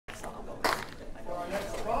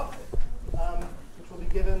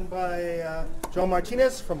given by Joe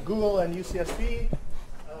Martinis from Google and UCSB.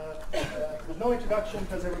 With no introduction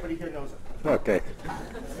because everybody here knows it. Okay.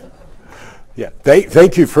 Yeah,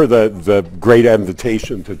 thank you for the great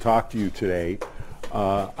invitation to talk to you today.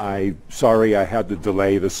 Sorry I had to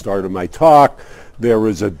delay the start of my talk. There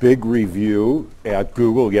was a big review at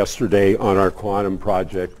Google yesterday on our quantum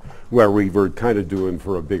project where we were kind of doing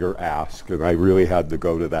for a bigger ask, and I really had to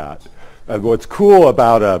go to that. What's cool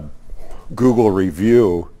about a Google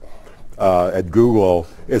review at Google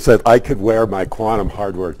is that I could wear my quantum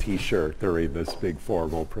hardware t-shirt during this big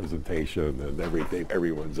formal presentation, and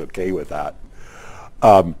everyone's okay with that.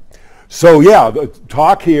 So yeah, the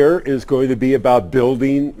talk here is going to be about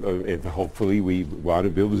building, and hopefully we want to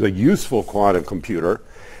build a useful quantum computer.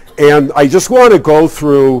 And I just want to go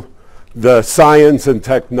through the science and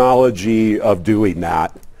technology of doing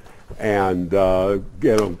that and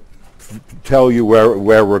tell you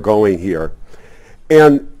where we're going here.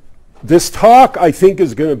 And this talk, I think,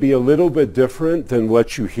 is going to be a little bit different than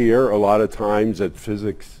what you hear a lot of times at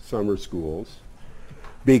physics summer schools,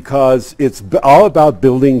 because it's all about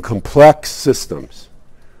building complex systems.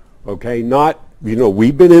 Okay,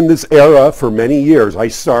 we've been in this era for many years. I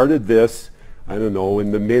started this, I don't know,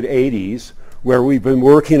 in the mid-'80s, where we've been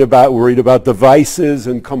worried about devices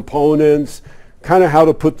and components, kind of how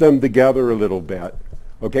to put them together a little bit.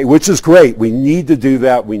 Okay, which is great. We need to do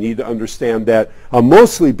that. We need to understand that. I'll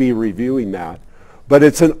mostly be reviewing that. But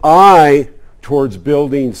it's an eye towards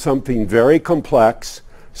building something very complex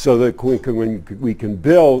so that we can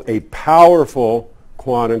build a powerful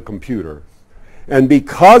quantum computer. And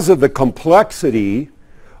because of the complexity,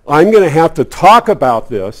 I'm going to have to talk about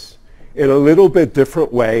this in a little bit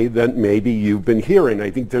different way than maybe you've been hearing.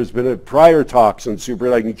 I think there's been prior talks on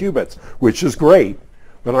superconducting qubits, which is great.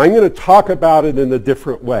 But I'm going to talk about it in a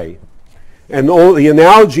different way. And the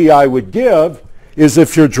analogy I would give is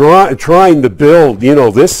if you're trying to build,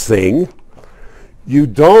 this thing, you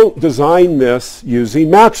don't design this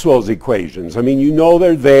using Maxwell's equations. I mean,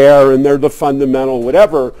 they're there and they're the fundamental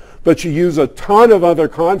whatever, but you use a ton of other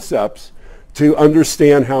concepts to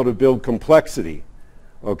understand how to build complexity.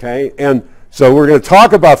 Okay? And so we're going to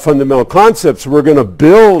talk about fundamental concepts. We're going to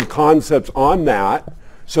build concepts on that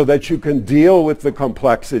so that you can deal with the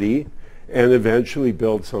complexity and eventually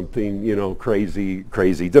build something,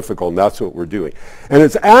 crazy difficult. And that's what we're doing. And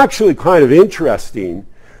it's actually kind of interesting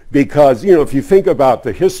because, if you think about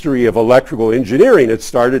the history of electrical engineering, it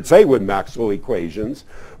started, say, with Maxwell equations.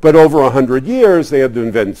 But over 100 years, they had to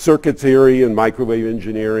invent circuit theory and microwave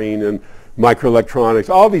engineering and microelectronics,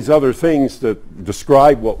 all these other things that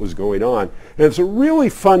describe what was going on. And it's a really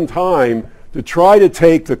fun time to try to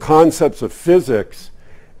take the concepts of physics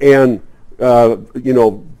and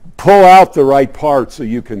pull out the right parts so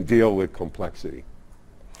you can deal with complexity.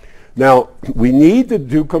 Now, we need to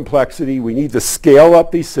do complexity. We need to scale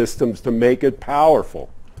up these systems to make it powerful.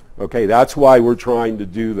 Okay, that's why we're trying to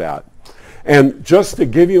do that. And just to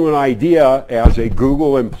give you an idea, as a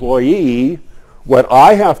Google employee, what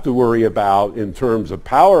I have to worry about in terms of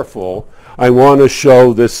powerful, I want to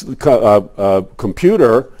show this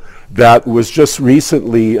computer that was just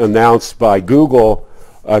recently announced by Google,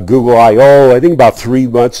 Google I/O, I think about 3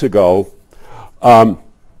 months ago.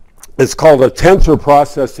 It's called a tensor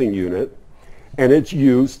processing unit, and it's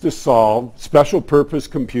used to solve special purpose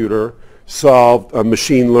computer, solve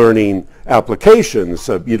machine learning applications.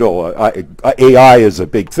 AI is a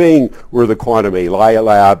big thing. We're the Quantum AI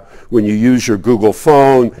Lab. When you use your Google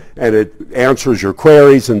phone and it answers your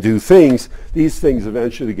queries and do things, these things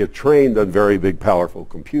eventually get trained on very big, powerful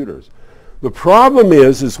computers. The problem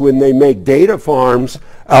is when they make data farms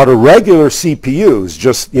out of regular CPUs,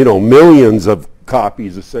 just, millions of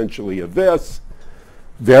copies essentially of this,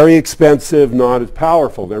 very expensive, not as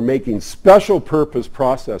powerful. They're making special purpose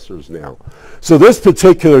processors now. So this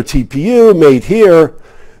particular TPU made here,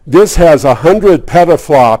 this has 100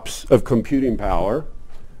 petaflops of computing power.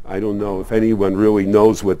 I don't know if anyone really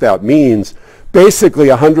knows what that means. Basically,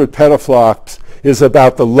 100 petaflops is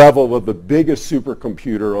about the level of the biggest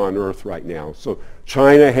supercomputer on Earth right now. So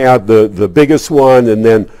China had the biggest one, and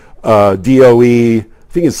then DOE, I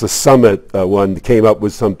think it's the Summit one, came up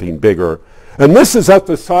with something bigger. And this is at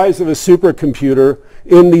the size of a supercomputer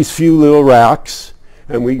in these few little racks,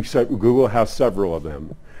 and Google has several of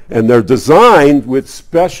them. And they're designed with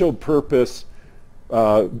special purpose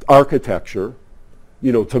architecture,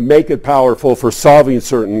 to make it powerful for solving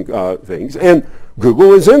certain things. And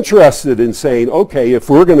Google is interested in saying, okay, if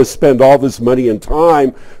we're going to spend all this money and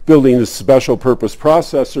time building this special purpose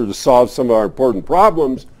processor to solve some of our important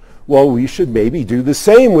problems, well, we should maybe do the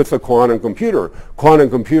same with the quantum computer. Quantum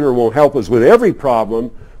computer won't help us with every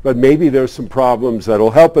problem, but maybe there's some problems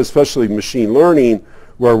that'll help, especially machine learning,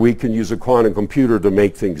 where we can use a quantum computer to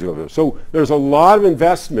make things go. So there's a lot of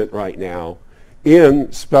investment right now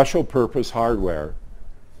in special purpose hardware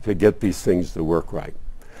to get these things to work right,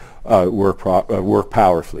 work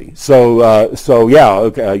powerfully. So yeah,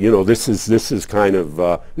 okay, you know, this is kind of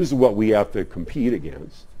this is what we have to compete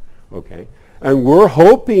against, okay? And we're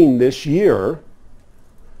hoping this year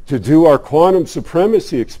to do our quantum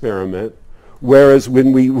supremacy experiment, whereas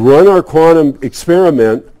when we run our quantum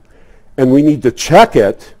experiment and we need to check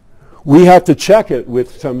it, we have to check it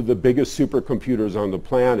with some of the biggest supercomputers on the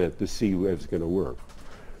planet to see if it's going to work.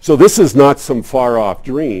 So this is not some far-off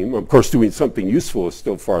dream. Of course, doing something useful is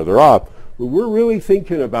still farther off, but we're really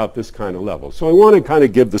thinking about this kind of level. So I want to kind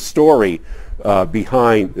of give the story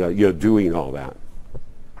behind you know, doing all that.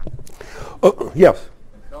 Yes?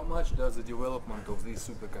 How much does the development of this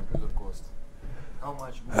supercomputer cost? How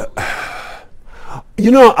much more?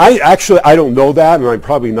 You know, I don't know that, and I'm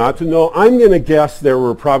probably not to know. I'm going to guess there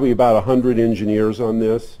were probably about 100 engineers on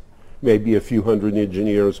this, maybe a few hundred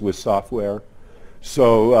engineers with software.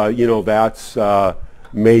 So, you know, that's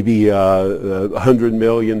maybe $100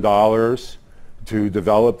 million to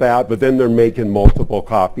develop that, but then they're making multiple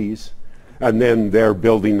copies, and then they're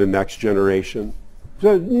building the next generation.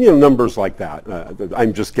 So, you know, numbers like that.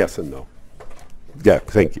 I'm just guessing, though. Yeah,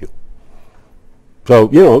 thank you.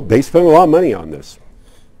 So, you know, they spend a lot of money on this.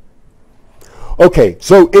 Okay,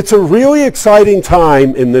 so it's a really exciting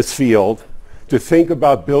time in this field to think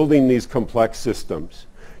about building these complex systems,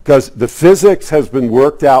 because the physics has been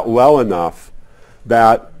worked out well enough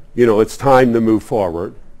that, you know, it's time to move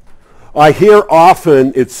forward. I hear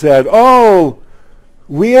often it said, oh,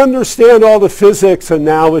 we understand all the physics and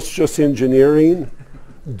now it's just engineering.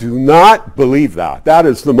 Do not believe that. That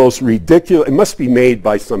is the most ridiculous. It must be made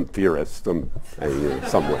by some theorist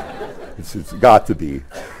somewhere. It's got to be.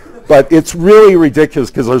 But it's really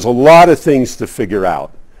ridiculous because there's a lot of things to figure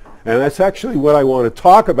out. And that's actually what I want to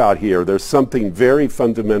talk about here. There's something very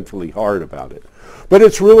fundamentally hard about it. But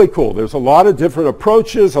it's really cool. There's a lot of different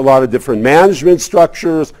approaches, a lot of different management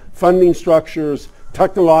structures, funding structures,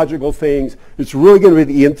 technological things. It's really going to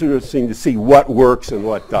be interesting to see what works and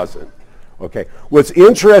what doesn't. Okay. What's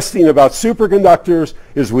interesting about superconductors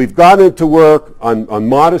is we've gotten it to work on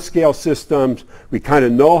modest scale systems. We kind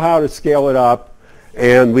of know how to scale it up,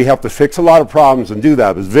 and we have to fix a lot of problems and do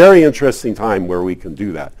that. It's a very interesting time where we can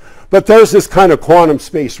do that. But there's this kind of quantum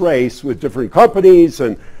space race with different companies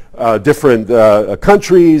and different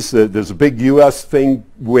countries. There's a big U.S. thing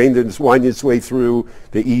winding its way through,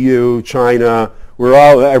 the EU, China.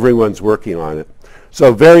 Everyone's working on it.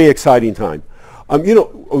 So very exciting time. You know,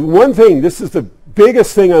 one thing, this is the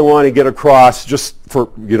biggest thing I want to get across just for,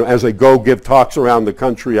 you know, as I go give talks around the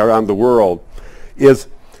country, around the world, is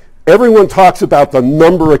everyone talks about the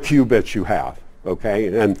number of qubits you have, okay?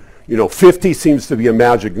 And, you know, 50 seems to be a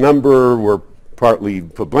magic number. We're partly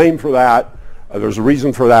to blame for that. There's a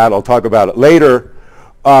reason for that. I'll talk about it later.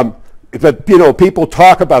 But, you know, people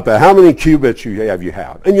talk about that. How many qubits you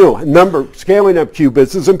have? And, you know, scaling up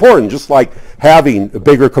qubits is important, just like having a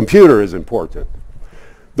bigger computer is important.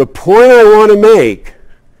 The point I want to make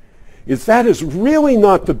is that is really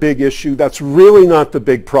not the big issue. That's really not the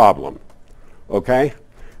big problem, okay?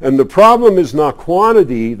 And the problem is not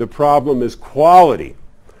quantity. The problem is quality,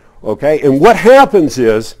 okay? And what happens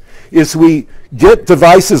is we get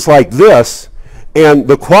devices like this, and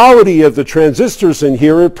the quality of the transistors in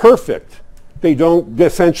here are perfect. They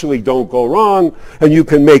essentially don't go wrong, and you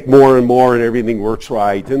can make more and more, and everything works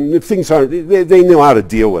right. And if things aren't, they know how to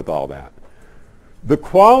deal with all that. The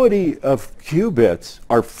quality of qubits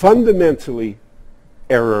are fundamentally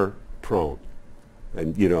error prone.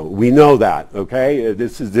 And, you know, we know that, okay?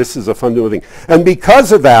 This is a fundamental thing. And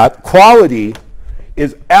because of that, quality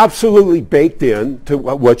is absolutely baked in to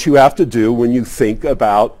what you have to do when you think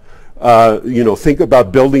about, think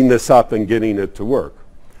about building this up and getting it to work.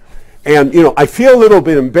 And, you know, I feel a little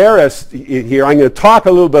bit embarrassed here. I'm going to talk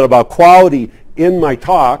a little bit about quality in my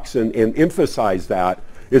talks and emphasize that.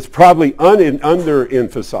 It's probably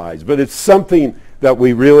under-emphasized, but it's something that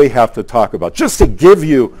we really have to talk about. Just to give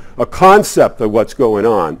you a concept of what's going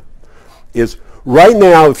on is right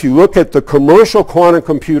now, if you look at the commercial quantum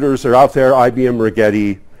computers that are out there, IBM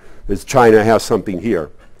Rigetti, as China has something here.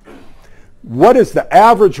 What is the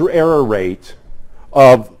average error rate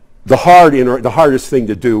of the hardest thing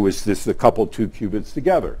to do is to couple two qubits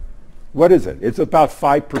together? What is it? It's about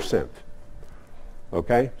 5%.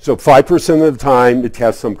 Okay? So 5% of the time it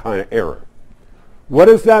has some kind of error. What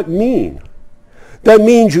does that mean? That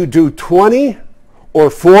means you do 20 or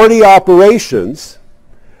 40 operations,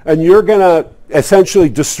 and you're going to essentially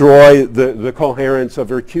destroy the coherence of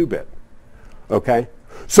her qubit. Okay?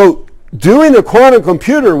 So doing a quantum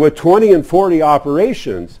computer with 20 and 40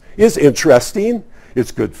 operations is interesting.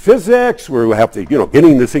 It's good physics. We have to,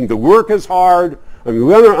 getting the thing to work is hard. I mean,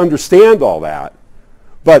 we understand all that.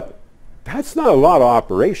 But that's not a lot of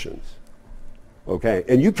operations. Okay?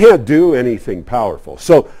 And you can't do anything powerful.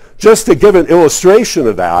 So just to give an illustration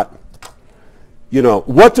of that,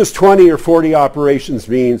 what does 20 or 40 operations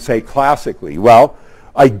mean, say, classically? Well,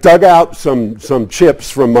 I dug out some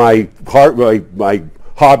chips from my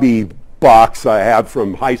hobby box I had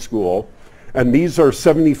from high school, and these are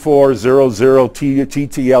 7400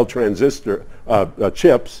 TTL transistor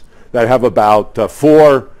chips that have about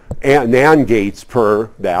 4 NAND gates per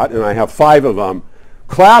that, and I have 5 of them.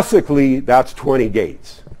 Classically, that's 20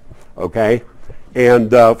 gates, okay?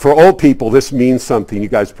 And for old people, this means something you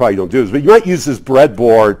guys probably don't do this, but you might use this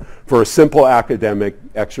breadboard for a simple academic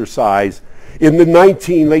exercise. In the late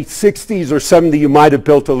 60s or 70s, you might have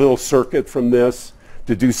built a little circuit from this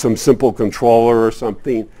to do some simple controller or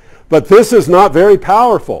something. But this is not very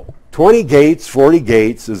powerful. 20 gates, 40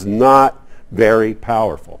 gates is not very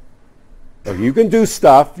powerful. If you can do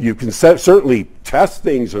stuff, you can certainly test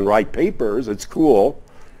things and write papers, it's cool,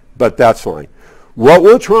 but that's fine. What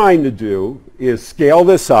we're trying to do is scale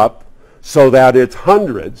this up so that it's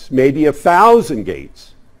hundreds, maybe 1,000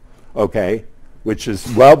 gates, okay, which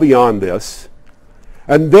is well beyond this.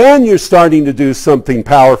 And then you're starting to do something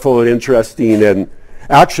powerful and interesting, and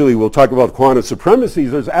actually we'll talk about quantum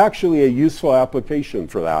supremacies. There's actually a useful application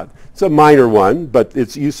for that. It's a minor one, but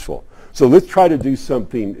it's useful. So let's try to do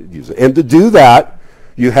something useful. And to do that,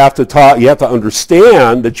 you have to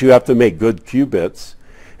understand that you have to make good qubits.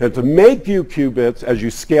 And to make qubits as you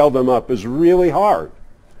scale them up is really hard.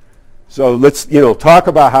 So let's talk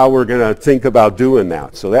about how we're going to think about doing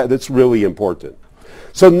that. So that's really important.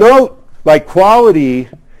 So note, like, quality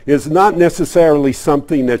is not necessarily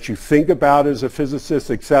something that you think about as a physicist,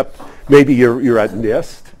 except maybe you're at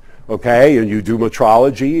NIST, okay, and you do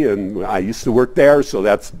metrology, and I used to work there, so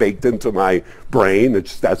that's baked into my brain.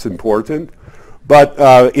 That's important. But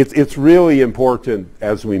it's really important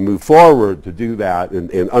as we move forward to do that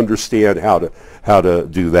and understand how to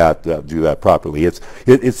do that properly.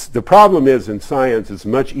 The problem is in science, it's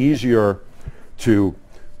much easier to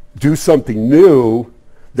do something new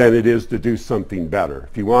than it is to do something better.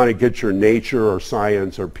 If you want to get your Nature or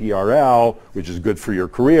Science or PRL, which is good for your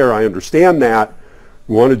career, I understand that.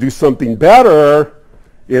 You want to do something better,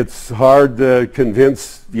 it's hard to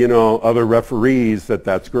convince other referees that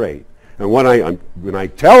that's great. And when I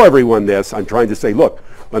tell everyone this, I'm trying to say, look,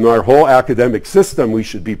 in our whole academic system, we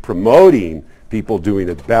should be promoting people doing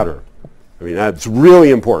it better. I mean, that's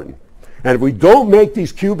really important. And if we don't make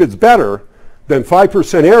these qubits better than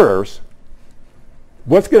 5% errors,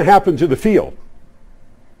 what's going to happen to the field?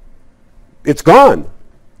 It's gone.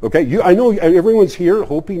 Okay, I know everyone's here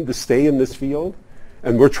hoping to stay in this field,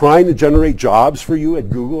 and we're trying to generate jobs for you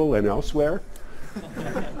at Google and elsewhere.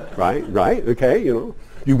 Right, okay,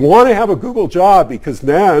 You want to have a Google job because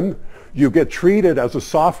then you get treated as a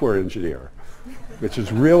software engineer, which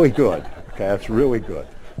is really good. Okay, that's really good.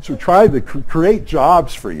 So try to create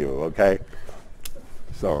jobs for you, okay?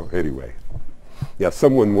 So anyway, yeah,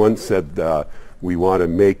 someone once said we want to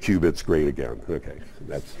make qubits great again. Okay, so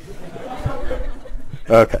that's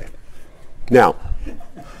okay. Now,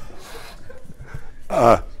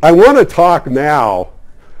 I want to talk now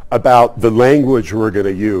about the language we're going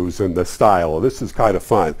to use and the style. This is kind of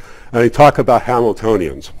fun. And I talk about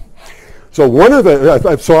Hamiltonians. So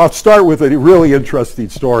I'll start with a really interesting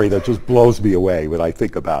story that just blows me away when I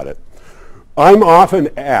think about it. I'm often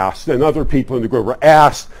asked, and other people in the group are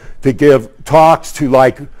asked, to give talks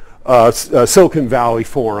to Silicon Valley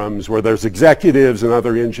forums where there's executives and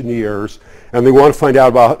other engineers, and they want to find out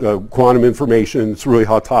about quantum information. It's a really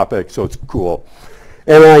hot topic, so it's cool.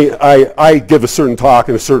 And I give a certain talk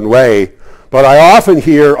in a certain way, but I often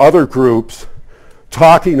hear other groups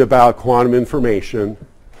talking about quantum information,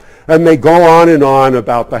 and they go on and on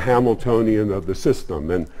about the Hamiltonian of the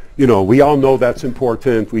system. And we all know that's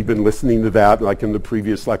important. We've been listening to that, like in the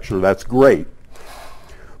previous lecture. That's great.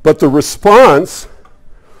 But the response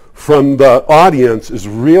from the audience is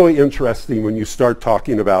really interesting when you start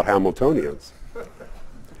talking about Hamiltonians.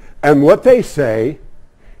 And what they say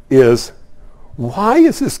is, why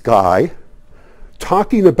is this guy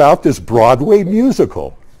talking about this Broadway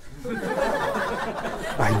musical?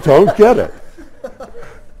 I don't get it.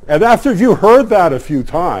 And after you heard that a few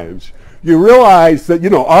times, you realize that,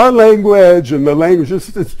 our language and the language,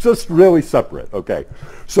 it's just really separate, okay?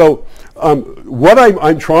 So what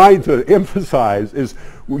I'm trying to emphasize is,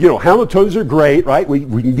 Hamiltonians are great, right? We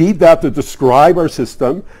need that to describe our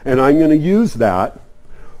system, and I'm going to use that,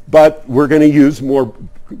 but we're going to use more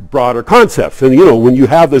broader concepts. And, when you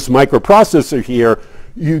have this microprocessor here,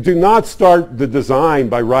 you do not start the design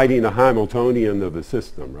by writing a Hamiltonian of the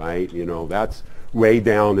system, right? That's way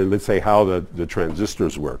down in, let's say, how the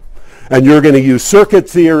transistors work. And you're going to use circuit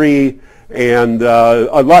theory and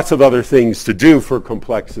lots of other things to do for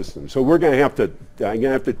complex systems. So I'm going to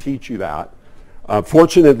have to teach you that.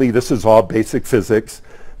 Fortunately, this is all basic physics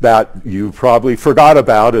that you probably forgot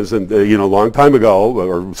about as a long time ago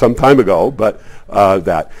or some time ago, but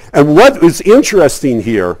that. And what is interesting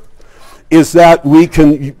here is that we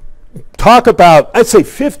can talk about, I'd say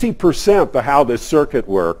 50% of how this circuit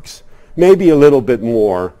works, maybe a little bit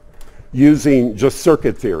more, using just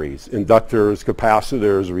circuit theories, inductors,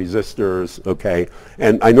 capacitors, resistors, okay?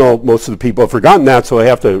 And I know most of the people have forgotten that, so I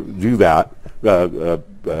have to do that,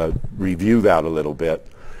 review that a little bit.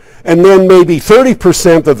 And then maybe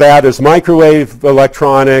 30% of that is microwave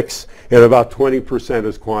electronics, and about 20%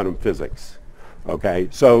 is quantum physics. Okay,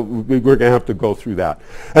 so we're going to have to go through that.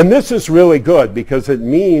 And this is really good because it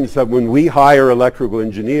means that when we hire electrical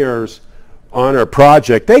engineers on our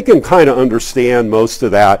project, they can kind of understand most of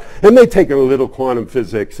that, and they take a little quantum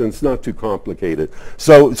physics, and it's not too complicated.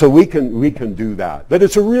 So we can do that. But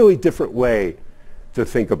it's a really different way to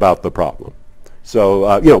think about the problem.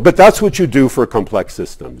 So but that's what you do for complex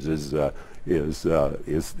systems is to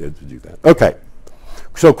do that. Okay.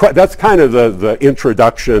 So that's kind of the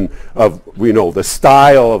introduction of, the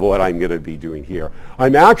style of what I'm going to be doing here.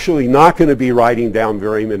 I'm actually not going to be writing down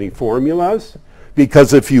very many formulas,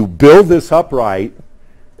 because if you build this up right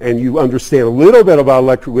and you understand a little bit about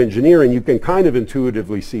electrical engineering, you can kind of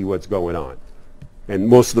intuitively see what's going on. And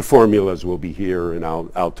most of the formulas will be here, and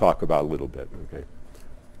I'll talk about a little bit, okay?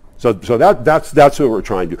 So that's what we're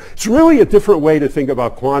trying to do. It's really a different way to think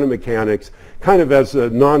about quantum mechanics, kind of as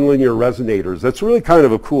nonlinear resonators. That's really kind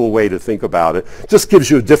of a cool way to think about it. Just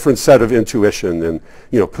gives you a different set of intuition.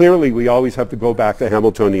 And clearly we always have to go back to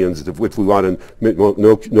Hamiltonians if we want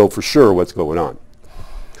to know for sure what's going on.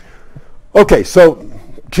 Okay, so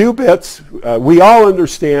qubits, we all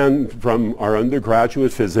understand from our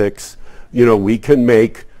undergraduate physics, we can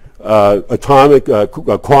make atomic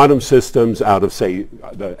quantum systems out of, say,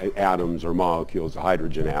 the atoms or molecules, the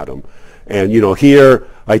hydrogen atom. And here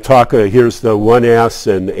I talk, here's the 1s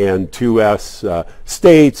and 2s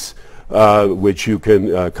states, which you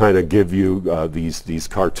can kind of give you these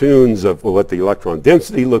cartoons of what the electron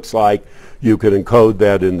density looks like. You can encode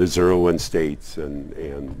that into 0 and 1 states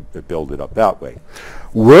and build it up that way.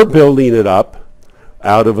 We're building it up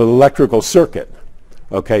out of an electrical circuit.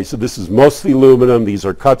 Okay, so this is mostly aluminum. These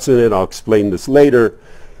are cuts in it. I'll explain this later.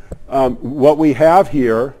 What we have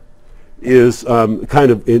here is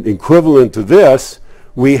kind of equivalent to this.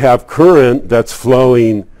 We have current that's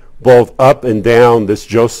flowing both up and down this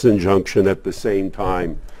Josephson junction at the same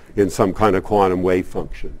time in some kind of quantum wave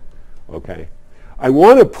function. Okay, I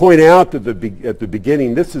want to point out that at the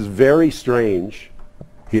beginning, this is very strange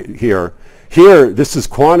here. Here, this is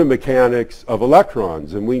quantum mechanics of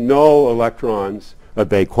electrons, and we know electrons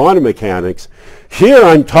obey quantum mechanics. Here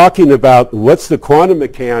I'm talking about what's the quantum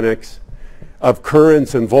mechanics of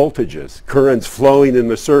currents and voltages. Currents flowing in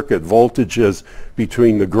the circuit, voltages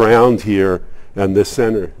between the ground here and the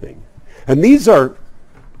center thing. And these are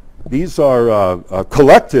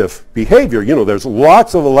collective behavior. There's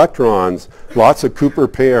lots of electrons, lots of Cooper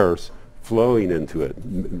pairs flowing into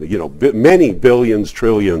it. Many billions,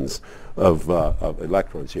 trillions of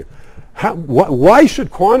electrons here. Why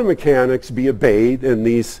should quantum mechanics be obeyed in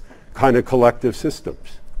these kind of collective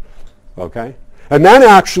systems? Okay? And that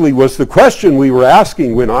actually was the question we were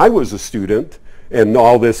asking when I was a student, and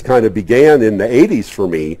all this kind of began in the 80s for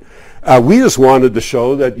me. We just wanted to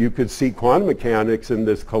show that you could see quantum mechanics in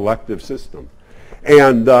this collective system.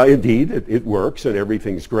 And indeed, it works, and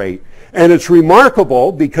everything's great. And it's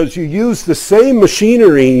remarkable because you use the same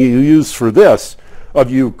machinery you use for this, of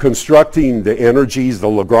you constructing the energies, the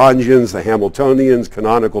Lagrangians, the Hamiltonians,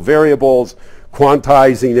 canonical variables,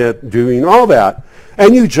 quantizing it, doing all that.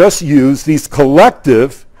 And you just use these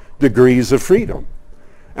collective degrees of freedom.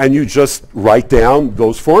 And you just write down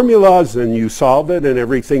those formulas and you solve it and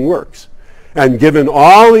everything works. And given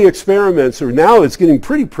all the experiments, or now it's getting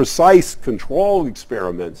pretty precise control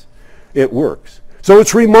experiments, it works. So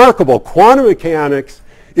it's remarkable. Quantum mechanics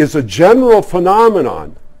is a general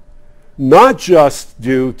phenomenon, not just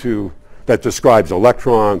that describes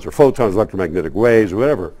electrons or photons, electromagnetic waves or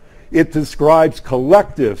whatever. It describes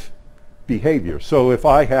collective behavior. So if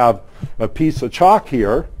I have a piece of chalk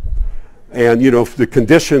here, and if the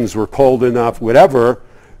conditions were cold enough, whatever,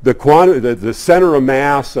 the center of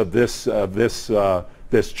mass of this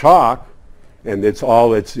chalk, and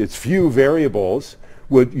its few variables,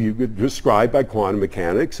 you could describe by quantum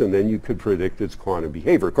mechanics, and then you could predict its quantum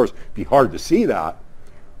behavior. Of course, it'd be hard to see that,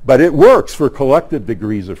 but it works for collective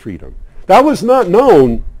degrees of freedom. That was not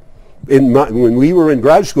known when we were in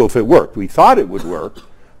grad school if it worked. We thought it would work,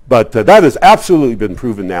 but that has absolutely been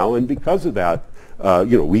proven now, and because of that,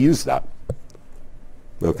 we use that.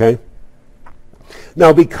 Okay?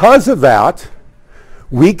 Now, because of that,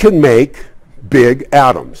 we can make big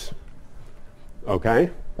atoms.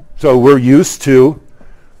 Okay? So we're used to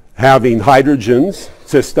having hydrogens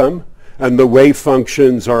system, and the wave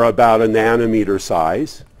functions are about a nanometer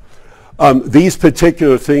size. These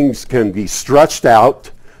particular things can be stretched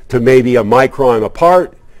out to maybe a micron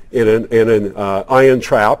apart in an ion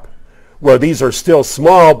trap, where these are still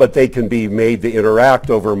small, but they can be made to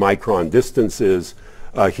interact over micron distances.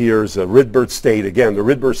 Here's a Rydberg state. Again, the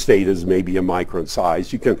Rydberg state is maybe a micron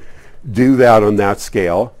size. You can do that on that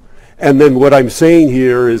scale. And then what I'm saying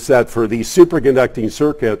here is that for these superconducting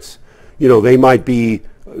circuits, they might be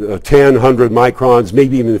 10, 100 microns,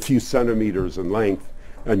 maybe even a few centimeters in length,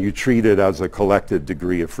 and you treat it as a collected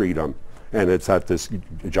degree of freedom, and it's at this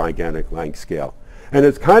gigantic length scale. And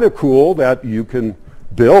it's kind of cool that you can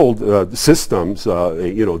build systems,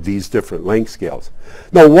 these different length scales.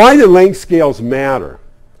 Now, why do length scales matter?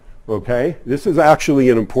 Okay, this is actually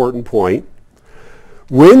an important point.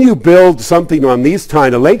 When you build something on these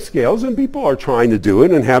kind of length scales, and people are trying to do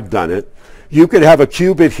it and have done it, you could have a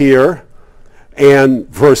qubit here,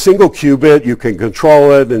 and for a single qubit, you can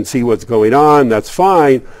control it and see what's going on. That's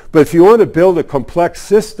fine. But if you want to build a complex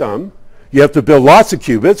system, you have to build lots of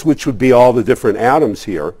qubits, which would be all the different atoms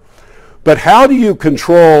here. But how do you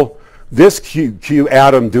control this Q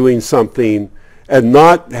atom doing something and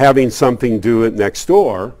not having something do it next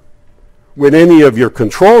door when any of your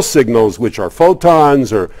control signals, which are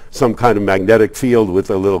photons or some kind of magnetic field with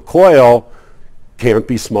a little coil, can't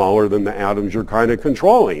be smaller than the atoms you're kind of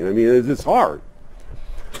controlling? I mean, it's hard.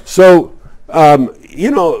 So,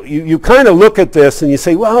 you kind of look at this and you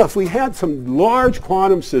say, well, if we had some large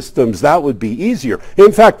quantum systems, that would be easier.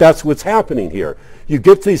 In fact, that's what's happening here. You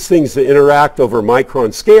get these things to interact over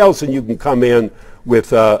micron scales, and you can come in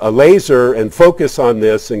with a laser and focus on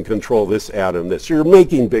this and control this atom. You're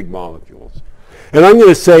making big molecules. And I'm going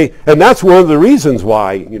to say, and that's one of the reasons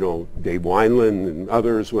why, Dave Wineland and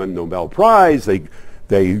others won Nobel Prize. They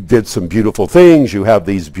did some beautiful things. You have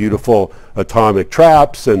these beautiful atomic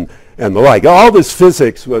traps and the like. All this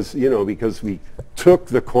physics was, because we took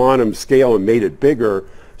the quantum scale and made it bigger,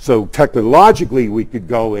 so technologically we could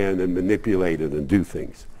go in and manipulate it and do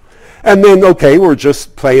things. And then, okay, we're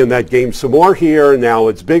just playing that game some more here. Now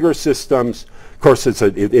it's bigger systems. Of course, it's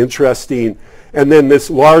interesting. And then this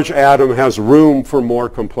large atom has room for more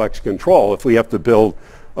complex control. If we have to build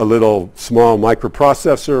a little small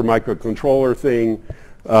microprocessor, microcontroller thing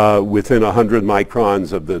within 100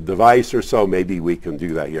 microns of the device or so, maybe we can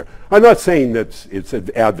do that here. I'm not saying that it's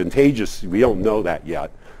advantageous. We don't know that yet.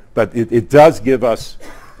 But it does give us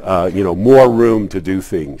more room to do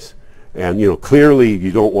things. And clearly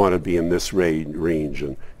you don't want to be in this range,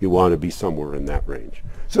 and you want to be somewhere in that range.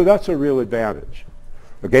 So that's a real advantage.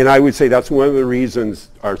 Again, I would say that's one of the reasons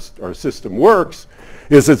our system works,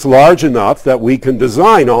 is it's large enough that we can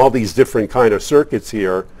design all these different kind of circuits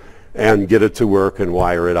here and get it to work and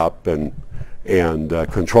wire it up and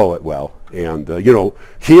control it well. And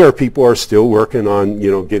here people are still working on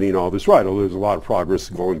getting all this right. Although there's a lot of progress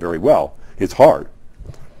going very well. It's hard.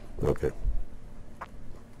 Okay.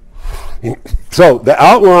 So the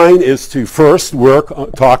outline is to first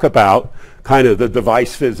talk about kind of the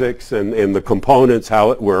device physics and the components,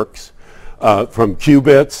 how it works, from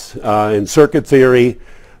qubits in circuit theory.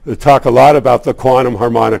 We talk a lot about the quantum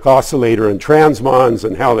harmonic oscillator and transmons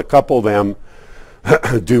and how to couple them,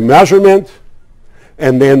 do measurement,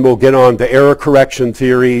 and then we'll get on to error correction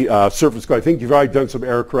theory, surface code. I think you've already done some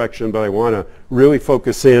error correction, but I want to really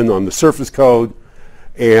focus in on the surface code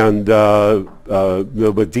and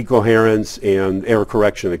the decoherence and error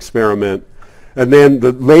correction experiment. And then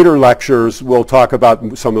the later lectures will talk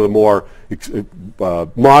about some of the more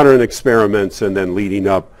modern experiments and then leading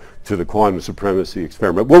up to the quantum supremacy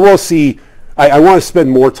experiment. Well, we'll see. I want to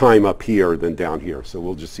spend more time up here than down here, so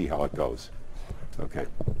we'll just see how it goes. Okay.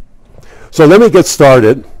 So let me get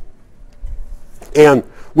started. And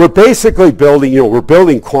we're basically building, we're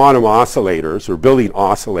building quantum oscillators. We're building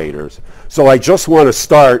oscillators. So I just want to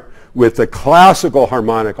start with the classical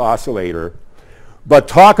harmonic oscillator, but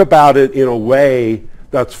talk about it in a way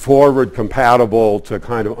that's forward compatible to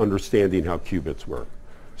kind of understanding how qubits work.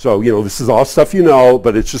 So, this is all stuff you know,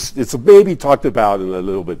 but it's maybe talked about in a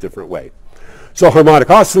little bit different way. So harmonic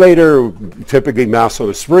oscillator, typically mass on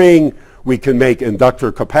a spring. We can make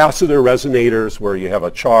inductor capacitor resonators where you have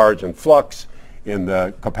a charge and flux in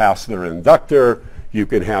the capacitor and inductor. You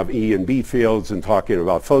can have E and B fields and talking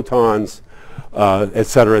about photons, et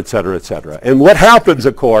cetera, et cetera, et cetera. And what happens,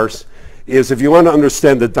 of course, is if you want to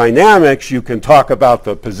understand the dynamics, you can talk about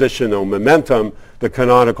the positional momentum, the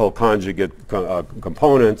canonical conjugate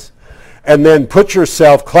components, and then put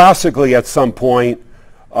yourself classically at some point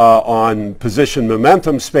on position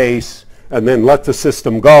momentum space, and then let the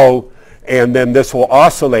system go, and then this will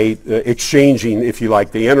oscillate, exchanging, if you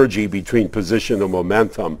like, the energy between position and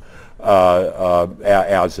momentum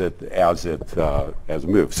as it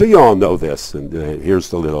moves. So you all know this, and here's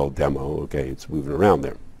the little demo. Okay, it's moving around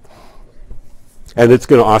there. And it's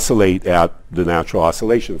going to oscillate at the natural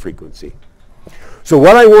oscillation frequency. So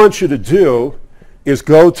what I want you to do is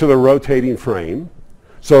go to the rotating frame.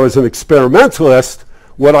 So as an experimentalist,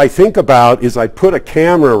 what I think about is I put a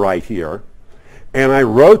camera right here, and I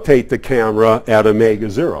rotate the camera at omega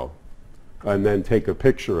 0, and then take a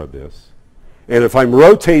picture of this. And if I'm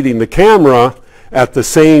rotating the camera at the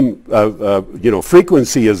same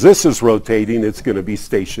frequency as this is rotating, it's going to be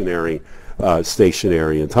stationary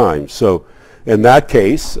in time. So in that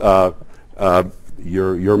case,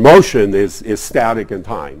 your motion is static in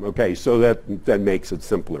time. Okay, so that makes it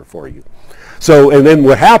simpler for you. So, and then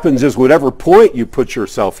what happens is whatever point you put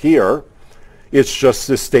yourself here, it's just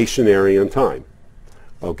this stationary in time.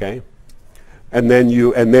 Okay? And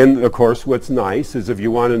then of course what's nice is if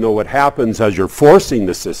you want to know what happens as you're forcing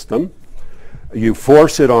the system, you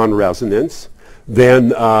force it on resonance, then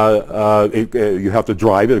you have to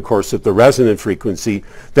drive it, of course, at the resonant frequency.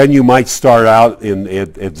 Then you might start out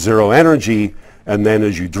at zero energy, and then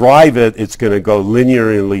as you drive it, it's going to go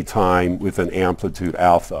linearly time with an amplitude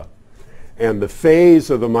alpha. And the phase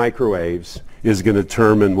of the microwaves is going to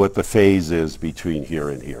determine what the phase is between here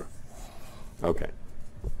and here. Okay.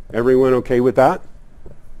 Everyone okay with that?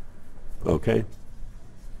 Okay.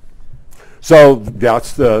 So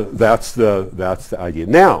that's the idea.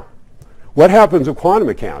 Now, what happens with quantum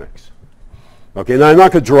mechanics? Okay, now I'm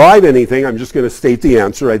not going to drive anything. I'm just going to state the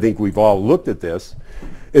answer. I think we've all looked at this.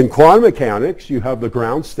 In quantum mechanics, you have the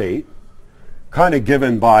ground state, kind of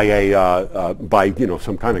given by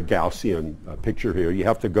some kind of Gaussian picture here. You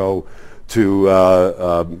have to go to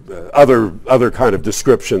other kind of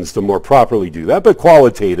descriptions to more properly do that, but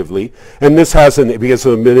qualitatively. And this hasn't, because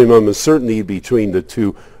of the minimum uncertainty between the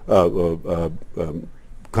two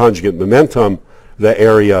conjugate momentum, the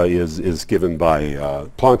area is given by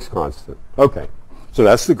Planck's constant. Okay, so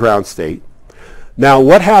that's the ground state. Now,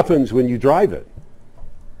 what happens when you drive it?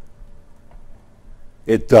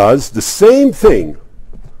 It does the same thing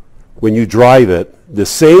when you drive it, the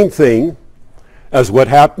same thing as what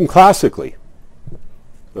happened classically.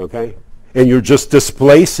 Okay? And you're just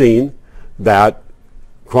displacing that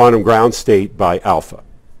quantum ground state by alpha.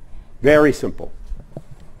 Very simple.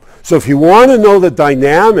 So if you want to know the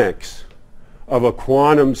dynamics of a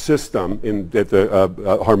quantum system at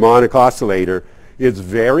the harmonic oscillator, it's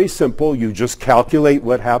very simple. You just calculate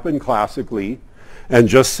what happened classically and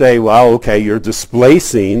just say, well, okay, you're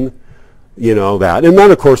displacing, that. And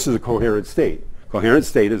then, of course, is a coherent state. Coherent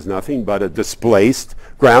state is nothing but a displaced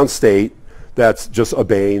ground state that's just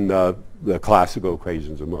obeying the classical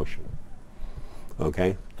equations of motion.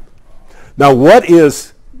 Okay? Now, what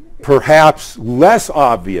is perhaps less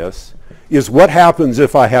obvious is what happens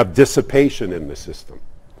if I have dissipation in the system.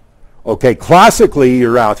 Okay, classically,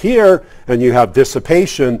 you're out here and you have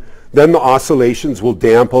dissipation, then the oscillations will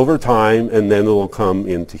damp over time and then it'll come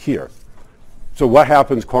into here. So what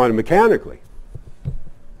happens quantum mechanically?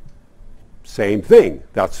 Same thing.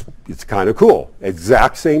 It's kind of cool.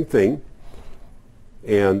 Exact same thing.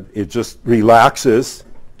 And it just relaxes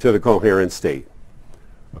to the coherent state.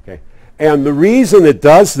 Okay? And the reason it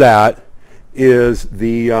does that is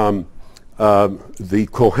the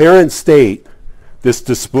coherent state, this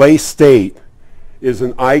displaced state, is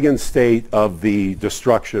an eigenstate of the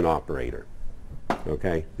destruction operator.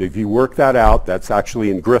 Okay? If you work that out, that's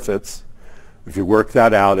actually in Griffiths. If you work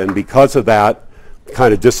that out, and because of that,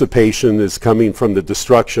 kind of dissipation is coming from the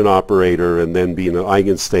destruction operator and then being an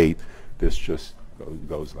eigenstate, this just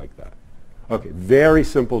goes like that. Okay, very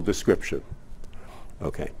simple description.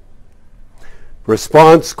 Okay.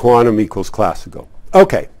 Response quantum equals classical.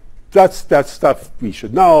 Okay, that's stuff we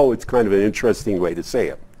should know. It's kind of an interesting way to say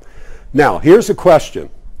it. Now, here's a question.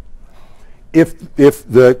 if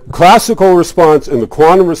the classical response and the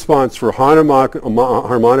quantum response for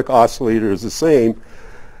harmonic oscillator is the same,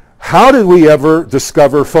 how did we ever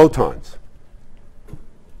discover photons?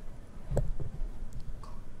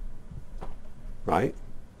 Right?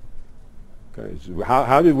 Okay. So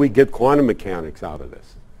how did we get quantum mechanics out of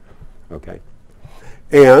this? Okay.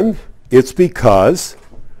 And it's because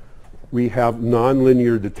we have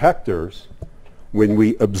nonlinear detectors. When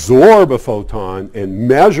we absorb a photon and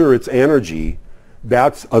measure its energy,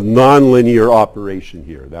 that's a nonlinear operation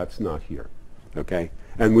here. That's not here. Okay?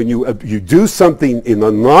 And when you do something in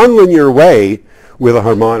a nonlinear way with a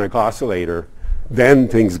harmonic oscillator, then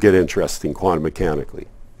things get interesting quantum mechanically.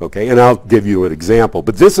 Okay? And I'll give you an example.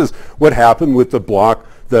 But this is what happened with the Planck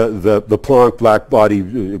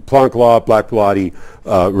law black body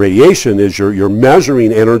radiation is you're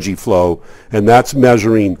measuring energy flow, and that's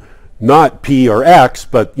measuring not p or x,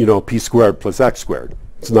 but p squared plus x squared.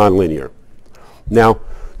 It's nonlinear. Now,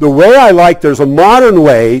 the way there's a modern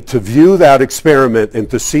way to view that experiment and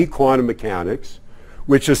to see quantum mechanics,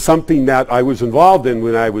 which is something that I was involved in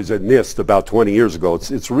when I was at NIST about 20 years ago.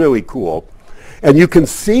 It's really cool. And you can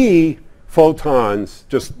see photons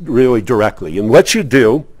just really directly. And what you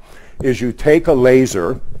do is you take a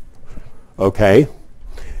laser, okay,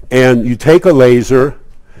 and you take a laser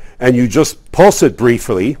and you just pulse it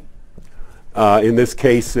briefly. In this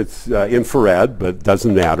case, it's infrared, but it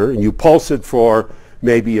doesn't matter. And you pulse it for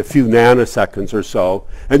maybe a few nanoseconds or so,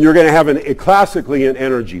 and you're going to have classically an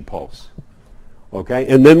energy pulse. Okay?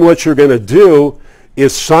 And then what you're going to do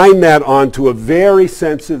is shine that onto a very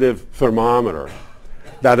sensitive thermometer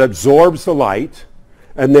that absorbs the light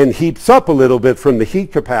and then heats up a little bit from the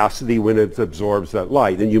heat capacity when it absorbs that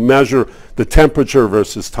light. And you measure the temperature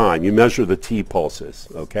versus time. You measure the T pulses.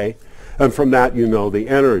 Okay? And from that, you know the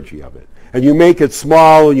energy of it. And you make it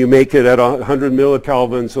small, and you make it at 100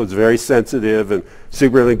 millikelvin, so it's very sensitive, and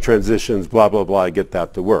Superconducting transitions, blah, blah, blah, get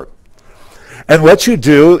that to work. And what you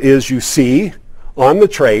do is you see on the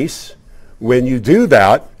trace, when you do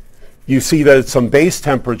that, you see that it's some base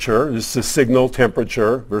temperature. This is the signal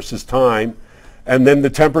temperature versus time. And then the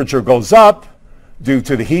temperature goes up due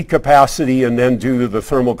to the heat capacity, and then due to the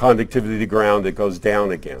thermal conductivity to ground, it goes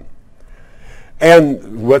down again.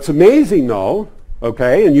 And what's amazing, though,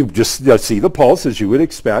 okay, and you just see the pulse as you would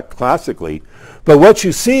expect classically. But what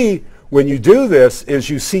you see when you do this is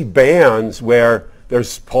you see bands where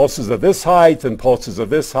there's pulses of this height and pulses of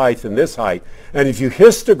this height and this height. And if you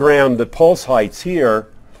histogram the pulse heights here,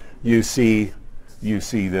 you see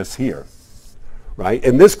this here, right?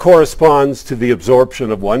 And this corresponds to the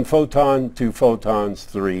absorption of 1 photon, 2 photons,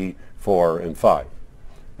 3, 4, and 5,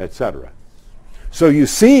 etc. So you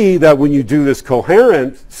see that when you do this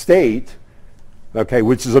coherent state, okay,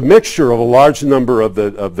 which is a mixture of a large number of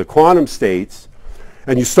the quantum states,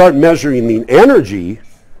 and you start measuring the energy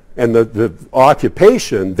and the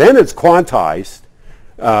occupation, then it's quantized,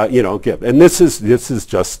 and this is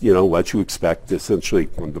just what you expect essentially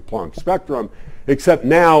from the Planck spectrum, except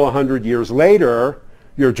now 100 years later,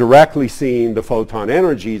 you're directly seeing the photon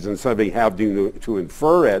energies and somebody having to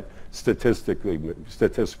infer it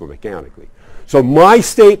statistical mechanically. So my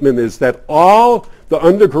statement is that all the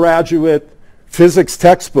undergraduate physics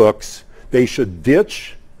textbooks, they should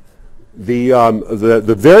ditch the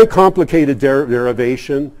very complicated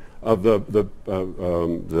derivation of the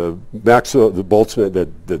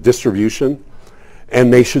Boltzmann, the distribution,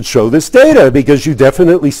 and they should show this data because you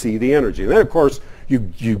definitely see the energy. And then, of course, you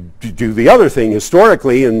do the other thing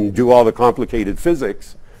historically and do all the complicated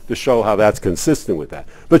physics to show how that's consistent with that.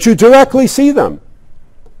 But you directly see them,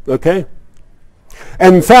 okay?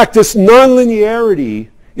 And in fact, this nonlinearity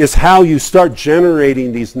is how you start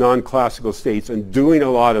generating these non-classical states and doing a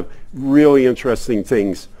lot of really interesting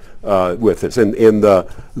things with this. And the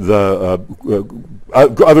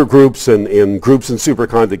other groups and groups in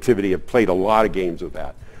superconductivity have played a lot of games with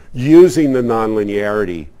that, using the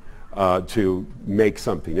nonlinearity to make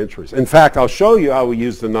something interesting. In fact, I'll show you how we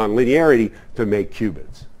use the nonlinearity to make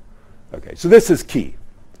qubits. Okay, so this is key.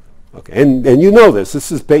 Okay, and you know this.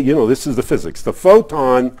 This is this is the physics. The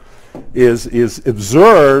photon is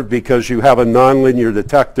observed because you have a nonlinear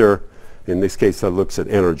detector, in this case that looks at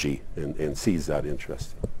energy and sees that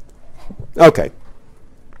interesting. Okay,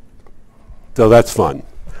 so that's fun.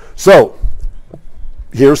 So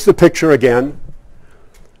here's the picture again.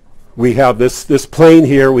 We have this plane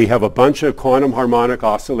here. We have a bunch of quantum harmonic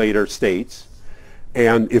oscillator states,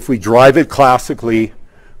 and if we drive it classically,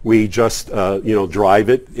 we just drive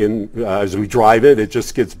it in. As we drive it, it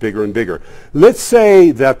just gets bigger and bigger. Let's say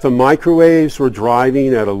that the microwaves were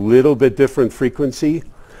driving at a little bit different frequency.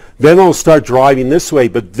 Then it'll start driving this way,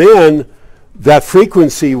 but then that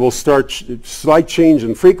frequency will start, slight change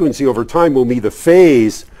in frequency over time will mean the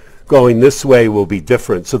phase going this way will be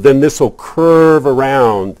different. So then this will curve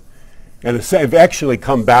around and eventually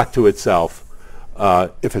come back to itself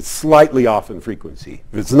if it's slightly off in frequency.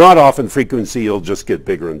 If it's not off in frequency, it'll just get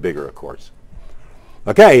bigger and bigger, of course.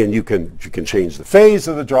 Okay, and you can change the phase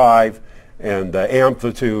of the drive and the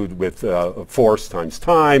amplitude with force times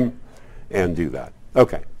time and do that.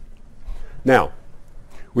 Okay. Now,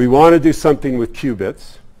 we want to do something with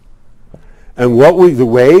qubits. And the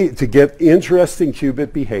way to get interesting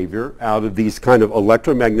qubit behavior out of these kind of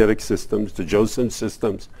electromagnetic systems, the Josephson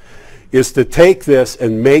systems, is to take this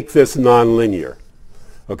and make this nonlinear.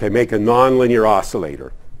 Okay, make a nonlinear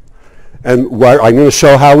oscillator. And I'm going to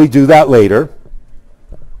show how we do that later.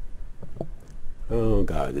 Oh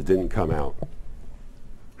God, it didn't come out.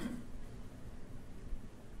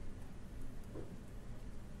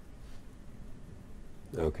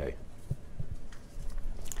 Okay.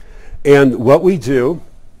 And what we do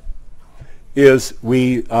is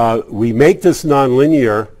we make this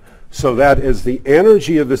nonlinear so that as the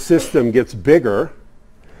energy of the system gets bigger,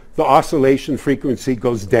 the oscillation frequency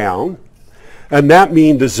goes down. And that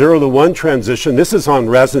means the 0 to 1 transition, this is on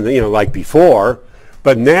resonant, like before,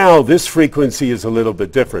 but now this frequency is a little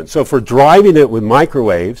bit different. So if we're driving it with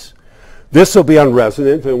microwaves, this will be on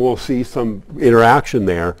resonant and we'll see some interaction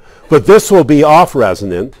there. But this will be off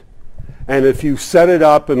resonant. And if you set it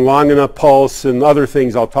up in long enough pulse and other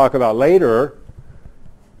things I'll talk about later,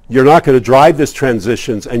 you're not going to drive this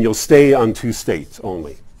transitions and you'll stay on 2 states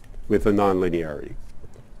only with the nonlinearity.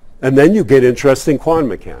 And then you get interesting quantum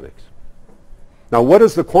mechanics. Now what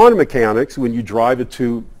is the quantum mechanics when you drive a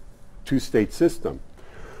two-state system?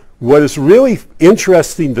 What is really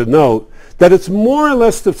interesting to note that it's more or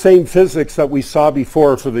less the same physics that we saw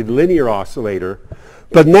before for the linear oscillator,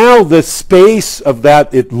 but now the space of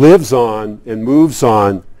that it lives on and moves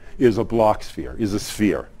on is a Bloch sphere, is a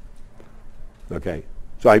sphere. Okay,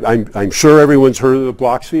 so I'm sure everyone's heard of the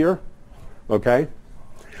Bloch sphere. Okay,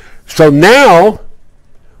 so now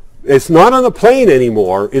it's not on a plane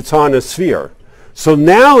anymore, it's on a sphere. So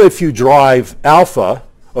now if you drive alpha,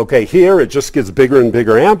 okay, here it just gets bigger and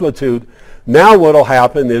bigger amplitude. Now what will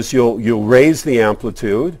happen is you'll raise the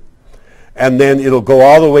amplitude and then it'll go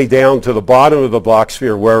all the way down to the bottom of the Bloch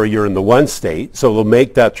sphere where you're in the 1 state. So it'll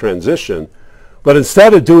make that transition. But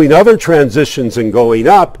instead of doing other transitions and going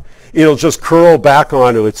up, it'll just curl back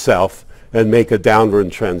onto itself and make a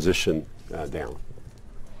downward transition down.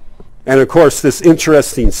 And of course this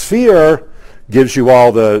interesting sphere gives you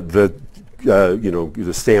all the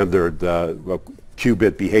standard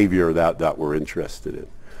qubit behavior that we're interested in.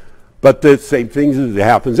 But the same thing that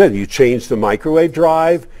happens then. You change the microwave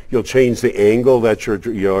drive, you'll change the angle that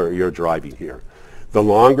you're driving here. The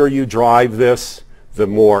longer you drive this, the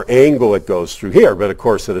more angle it goes through here. But of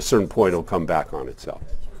course, at a certain point, it'll come back on itself.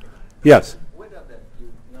 Yes? Where does the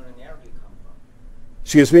nonlinearity come from?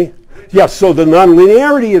 Excuse me? Yes, so the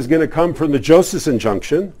nonlinearity is going to come from the Josephson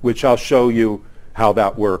junction, which I'll show you how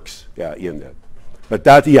that works in it. But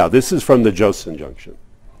this is from the Josephson junction.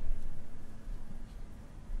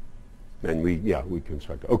 And we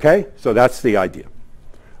construct it. Okay, so that's the idea.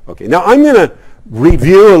 Okay, now I'm going to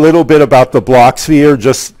review a little bit about the Bloch sphere,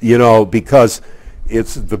 just, because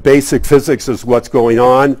it's the basic physics is what's going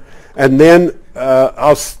on. And then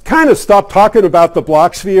I'll kind of stop talking about the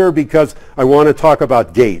Bloch sphere because I want to talk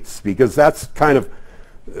about gates, because that's kind of,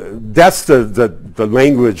 that's the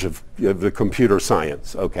language of the computer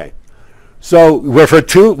science. Okay, so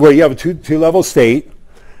where you have a two-level state,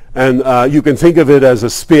 and you can think of it as a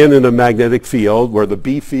spin in a magnetic field where the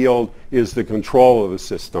B field is the control of the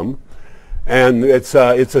system. And it's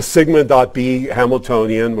a sigma dot B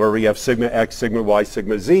Hamiltonian where we have sigma x, sigma y,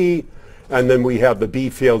 sigma z. And then we have the B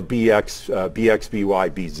field bx, bx, by,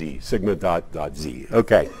 bz, sigma dot z.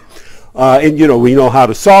 Okay. And we know how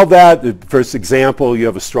to solve that. The first example, you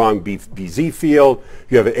have a strong bz field.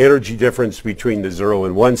 You have an energy difference between the 0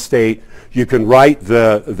 and 1 state. You can write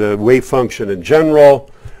the wave function in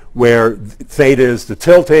general, where theta is the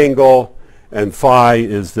tilt angle and phi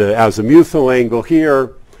is the azimuthal angle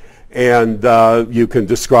here. And you can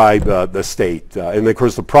describe the state. And of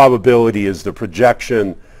course, the probability is the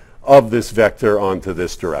projection of this vector onto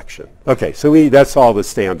this direction. Okay, so that's all the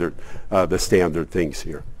standard things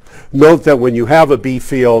here. Note that when you have a B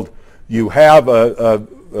field, you have a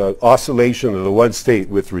oscillation of the 1 state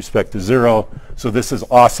with respect to 0. So this is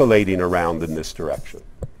oscillating around in this direction.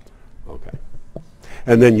 Okay.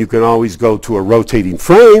 And then you can always go to a rotating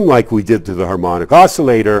frame like we did to the harmonic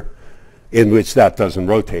oscillator, in which that doesn't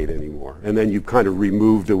rotate anymore. And then you kind of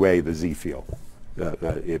removed away the Z field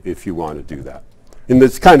if you want to do that. in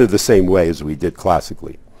this kind of the same way as we did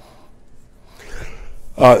classically.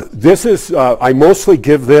 This is, I mostly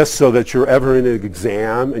give this so that you're ever in an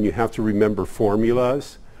exam and you have to remember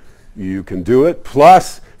formulas. You can do it.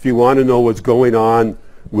 Plus, if you want to know what's going on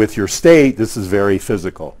with your state, this is very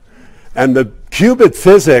physical. And the qubit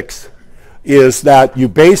physics is that you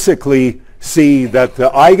basically see that the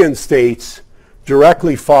eigenstates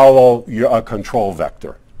directly follow a control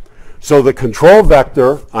vector. So the control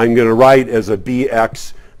vector I'm going to write as a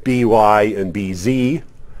bx, by, and bz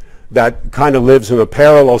that kind of lives in a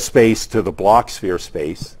parallel space to the Bloch sphere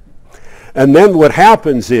space. And then what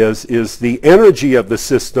happens is the energy of the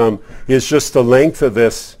system is just the length of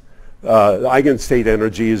this, eigenstate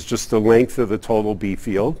energy is just the length of the total B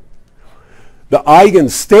field. The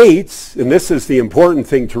eigenstates, and this is the important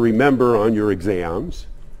thing to remember on your exams,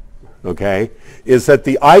 okay, is that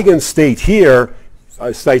the eigenstate here,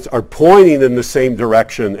 states are pointing in the same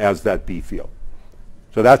direction as that B field.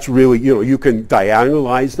 So that's really, you can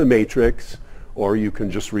diagonalize the matrix, or you can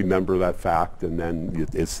just remember that fact and then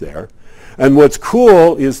it's there. And what's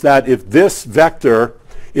cool is that if this vector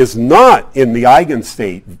is not in the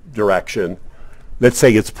eigenstate direction, let's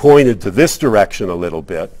say it's pointed to this direction a little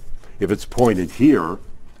bit, if it's pointed here,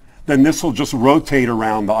 then this will just rotate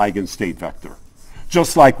around the eigenstate vector.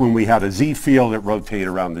 Just like when we had a Z field, it rotated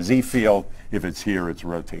around the Z field. If it's here, it's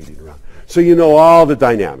rotating around. So you know all the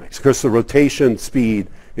dynamics, because the rotation speed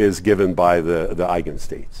is given by the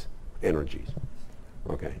eigenstates, energies.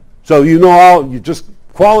 Okay. So you know you just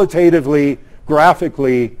qualitatively,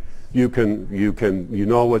 graphically, you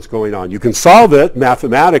know what's going on. You can solve it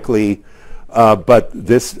mathematically, but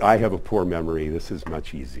this, I have a poor memory. This is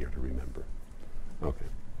much easier to remember. Okay.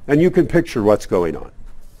 And you can picture what's going on.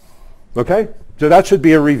 Okay? So that should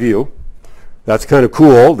be a review. That's kind of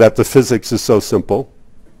cool that the physics is so simple.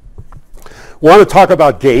 Want to talk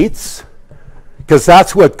about gates, because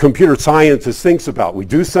that's what computer scientists thinks about. We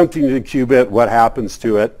do something to the qubit, what happens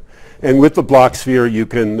to it, and with the Bloch sphere you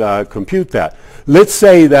can compute that. Let's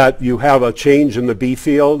say that you have a change in the B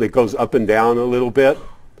field. It goes up and down a little bit.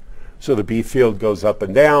 So the B field goes up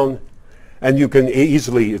and down, and you can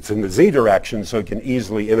easily, it's in the Z direction, so you can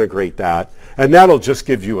easily integrate that, and that'll just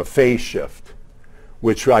give you a phase shift,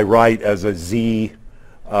 which I write as a Z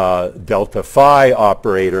delta phi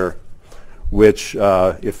operator, which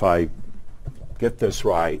if I get this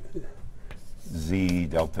right, Z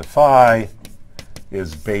delta phi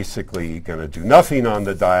is basically going to do nothing on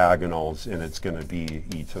the diagonals, and it's going to be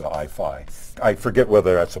e to the I phi. I forget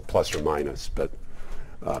whether that's a plus or minus, but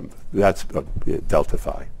that's delta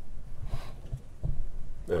phi.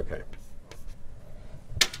 Okay.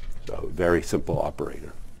 So very simple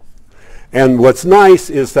operator. And what's nice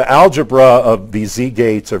is the algebra of these Z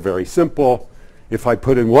gates are very simple. If I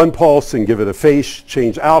put in one pulse and give it a phase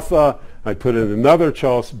change alpha, I put in another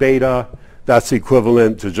pulse beta, that's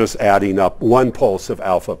equivalent to just adding up one pulse of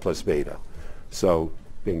alpha plus beta. So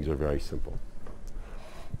things are very simple.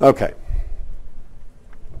 Okay.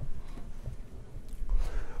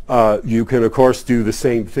 You can, of course, do the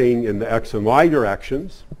same thing in the X and Y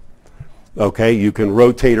directions. Okay, you can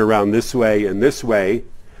rotate around this way and this way,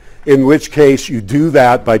 in which case you do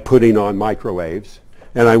that by putting on microwaves.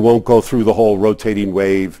 And I won't go through the whole rotating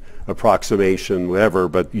wave approximation, whatever,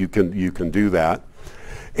 but you can do that.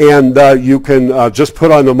 And you can just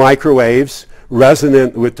put on the microwaves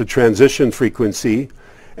resonant with the transition frequency.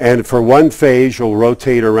 And for one phase, you'll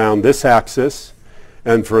rotate around this axis.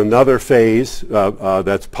 And for another phase,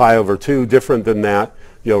 that's pi over 2, different than that,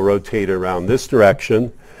 you'll rotate around this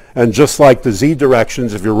direction. And just like the Z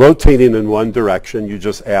directions, if you're rotating in one direction, you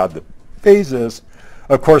just add the phases.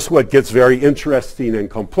 Of course, what gets very interesting and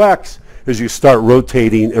complex is you start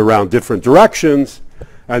rotating around different directions.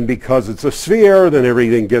 And because it's a sphere, then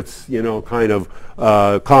everything gets, kind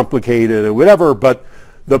of complicated and whatever. But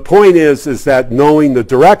the point is that knowing the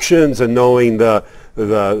directions and knowing the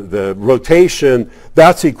rotation,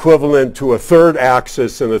 that's equivalent to a third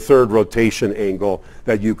axis and a third rotation angle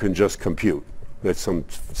that you can just compute with some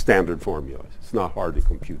standard formulas. It's not hard to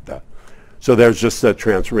compute that. So there's just a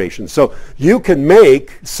transformation. So you can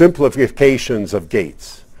make simplifications of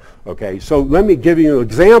gates. Okay, so let me give you an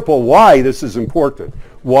example why this is important,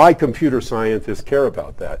 why computer scientists care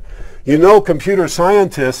about that. Computer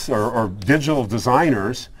scientists or digital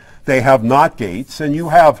designers, they have NOT gates, and you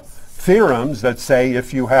have theorems that say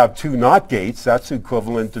if you have 2 NOT gates, that's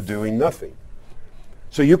equivalent to doing nothing.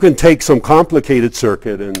 So you can take some complicated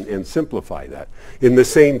circuit and simplify that. In the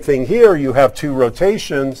same thing here, you have 2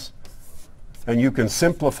 rotations, and you can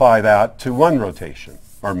simplify that to 1 rotation,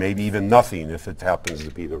 or maybe even nothing if it happens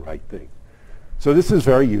to be the right thing. So this is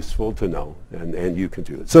very useful to know, and you can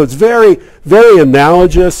do it. So it's very, very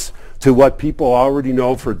analogous to what people already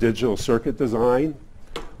know for digital circuit design.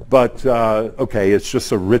 But, okay, it's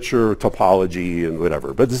just a richer topology and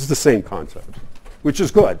whatever. But this is the same concept, which is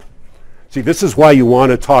good. See, this is why you want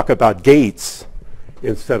to talk about gates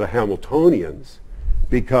instead of Hamiltonians,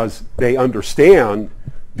 because they understand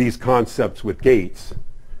these concepts with gates,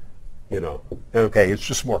 you know. Okay, it's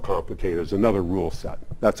just more complicated. There's another rule set.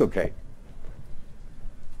 That's okay.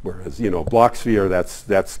 Whereas, you know, block sphere,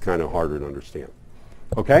 that's kind of harder to understand.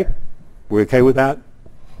 Okay? We okay with that?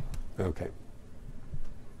 Okay.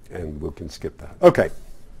 And we can skip that. Okay.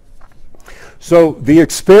 So the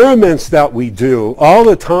experiments that we do all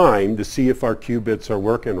the time to see if our qubits are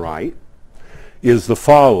working right is the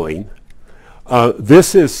following.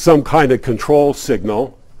 This is some kind of control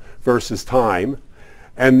signal versus time.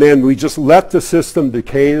 And then we just let the system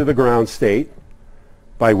decay to the ground state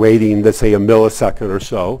by waiting, let's say, a millisecond or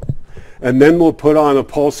so. And then we'll put on a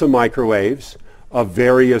pulse of microwaves of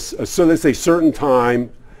various, so let's say certain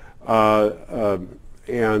time,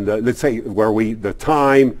 and let's say where the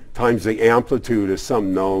time times the amplitude is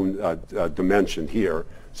some known dimension here.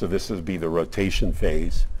 So this would be the rotation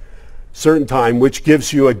phase. Certain time, which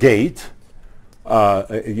gives you a gate,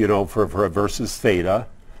 you know, for versus theta.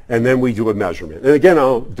 And then we do a measurement. And again,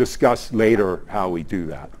 I'll discuss later how we do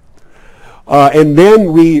that. And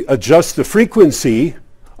then we adjust the frequency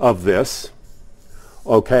of this,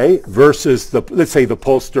 okay, versus the, let's say, the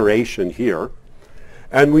pulse duration here.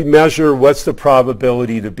 And we measure what's the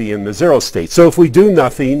probability to be in the zero state. So if we do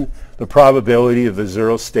nothing, the probability of the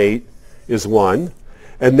zero state is 1.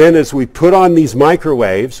 And then as we put on these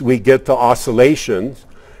microwaves, we get the oscillations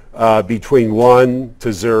between 1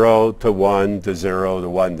 to 0 to 1 to 0 to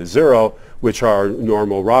 1 to 0, which are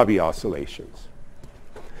normal Rabi oscillations.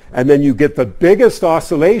 And then you get the biggest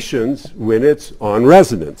oscillations when it's on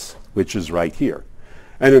resonance, which is right here.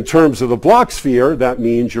 And in terms of the block sphere, that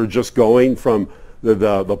means you're just going from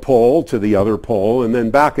the pole to the other pole and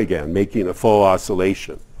then back again, making a full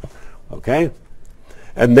oscillation. Okay?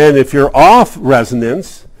 And then if you're off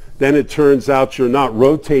resonance, then it turns out you're not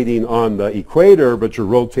rotating on the equator, but you're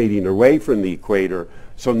rotating away from the equator.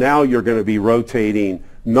 So now you're going to be rotating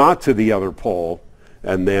not to the other pole,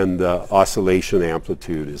 and then the oscillation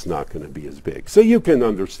amplitude is not going to be as big. So you can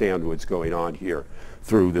understand what's going on here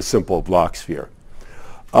through the simple block sphere.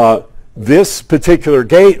 This particular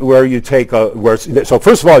gate where you take so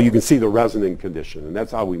first of all, you can see the resonant condition, and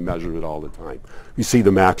that's how we measure it all the time. You see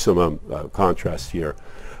the maximum contrast here.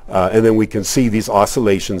 And then we can see these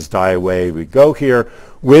oscillations die away. We go here.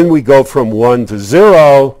 When we go from 1 to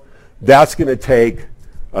 0, that's going to take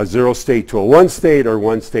a 0 state to a 1 state or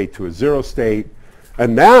 1 state to a 0 state.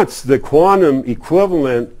 And that's the quantum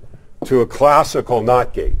equivalent to a classical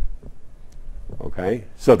NOT gate. Okay?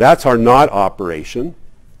 So that's our NOT operation.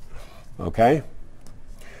 Okay?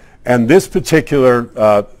 And this particular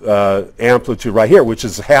amplitude right here, which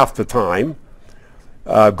is half the time,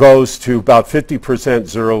 goes to about 50%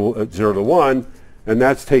 0 to 1, and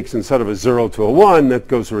that takes, instead of a 0 to a 1, that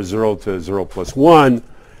goes from a 0 to 0 plus 1.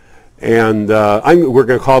 And we're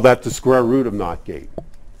going to call that the square root of NOT gate.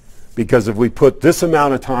 Because if we put this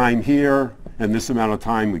amount of time here and this amount of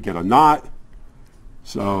time, we get a NOT.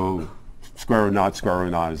 So square root of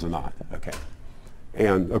NOT is a NOT. Okay.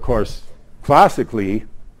 And of course, classically,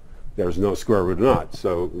 there's no square root of NOT.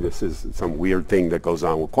 So this is some weird thing that goes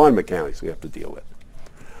on with quantum mechanics we have to deal with.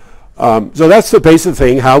 So that's the basic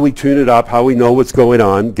thing, how we tune it up, how we know what's going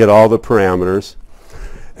on, get all the parameters.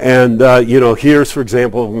 And, you know, here's, for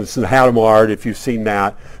example, this is Hadamard, if you've seen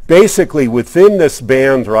that. Basically, within this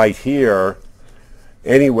band right here,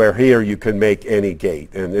 anywhere here, you can make any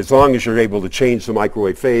gate. And as long as you're able to change the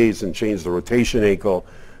microwave phase and change the rotation angle,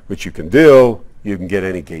 which you can do, you can get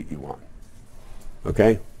any gate you want.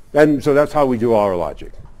 Okay? And so that's how we do all our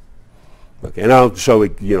logic. Okay, and I'll show,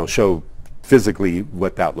 you know, show physically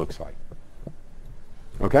what that looks like.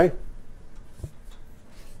 Okay?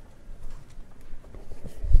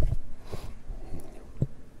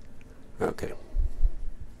 Okay.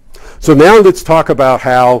 So now let's talk about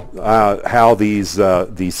how these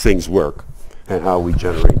things work and how we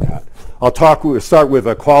generate that. We'll start with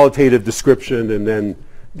a qualitative description and then,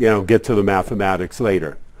 you know, get to the mathematics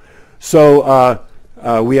later. So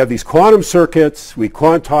we have these quantum circuits. We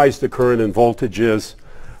quantize the current and voltages.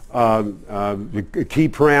 The key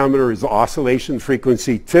parameter is oscillation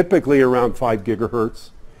frequency, typically around 5 gigahertz.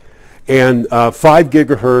 And 5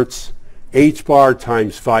 gigahertz, h bar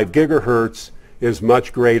times 5 gigahertz is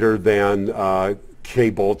much greater than K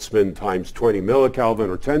Boltzmann times 20 millikelvin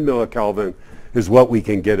or 10 millikelvin is what we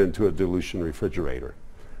can get into a dilution refrigerator.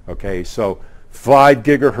 Okay, so 5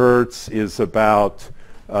 gigahertz is about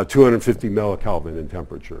 250 millikelvin in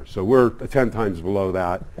temperature. So we're 10 times below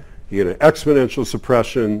that. You get an exponential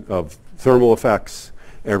suppression of thermal effects.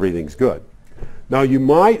 Everything's good. Now you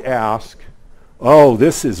might ask, oh,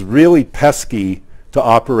 this is really pesky to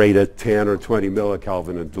operate at 10 or 20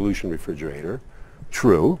 millikelvin in a dilution refrigerator.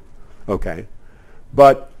 True. Okay.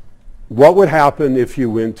 But what would happen if you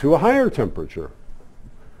went to a higher temperature?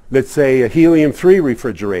 Let's say a helium-3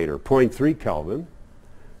 refrigerator, 0.3 Kelvin.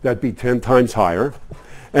 That'd be 10 times higher.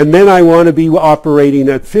 And then I want to be operating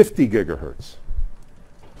at 50 gigahertz.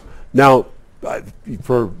 Now,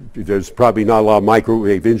 there's probably not a lot of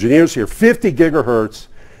microwave engineers here. 50 gigahertz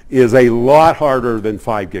is a lot harder than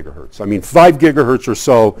 5 gigahertz. I mean, 5 gigahertz or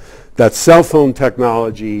so, that's cell phone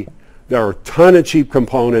technology. There are a ton of cheap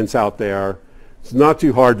components out there. It's not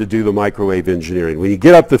too hard to do the microwave engineering. When you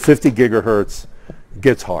get up to 50 gigahertz, it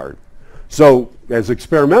gets hard. So as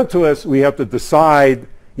experimentalists, we have to decide,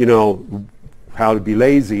 you know, how to be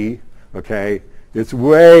lazy, okay? It's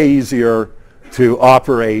way easier to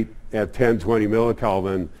operate at 10, 20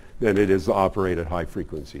 millikelvin than it is to operate at high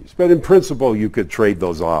frequencies. But in principle, you could trade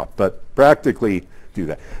those off, but practically do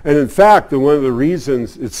that. And in fact, one of the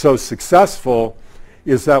reasons it's so successful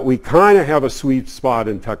is that we kind of have a sweet spot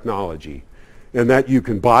in technology, and that you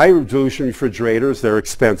can buy dilution refrigerators. They're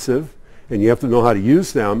expensive, and you have to know how to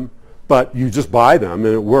use them, but you just buy them,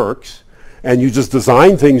 and it works. And you just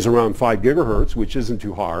design things around 5 gigahertz, which isn't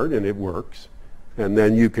too hard, and it works. And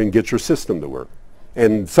then you can get your system to work.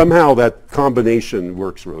 And somehow that combination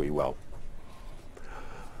works really well.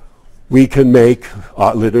 We can make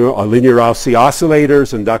linear RC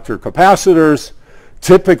oscillators, inductor capacitors.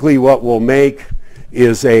 Typically what we'll make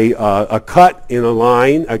is a cut in a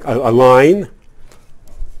line,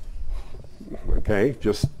 okay,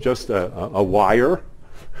 just a wire.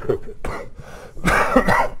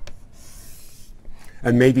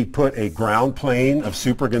 And maybe put a ground plane of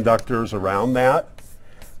superconductors around that.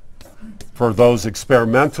 For those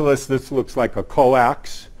experimentalists, this looks like a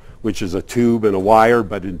coax, which is a tube and a wire,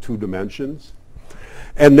 but in 2 dimensions.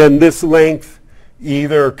 And then this length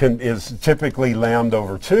either is typically lambda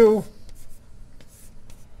over 2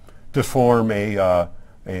 to form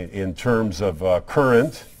in terms of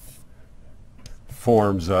current,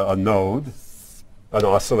 forms a node, an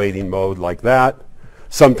oscillating mode like that.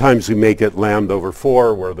 Sometimes we make it lambda over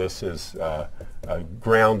 4, where this is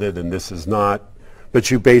grounded and this is not. But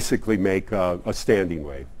you basically make a standing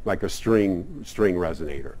wave, like a string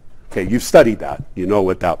resonator. Okay, you've studied that. You know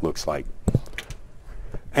what that looks like.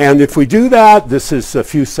 And if we do that, this is a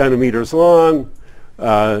few centimeters long,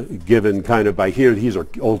 given kind of by here. These are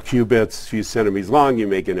old qubits, a few centimeters long. You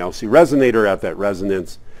make an LC resonator at that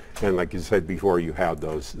resonance. And like you said before, you have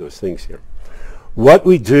those things here. What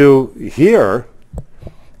we do here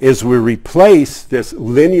is we replace this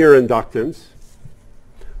linear inductance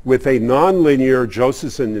with a nonlinear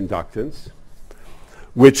Josephson inductance,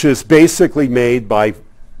 which is basically made by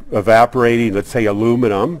evaporating, let's say,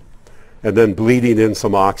 aluminum, and then bleeding in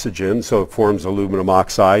some oxygen, so it forms aluminum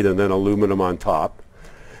oxide and then aluminum on top.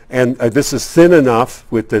 And this is thin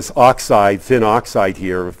enough with this oxide, thin oxide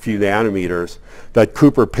here, a few nanometers, that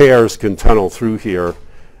Cooper pairs can tunnel through here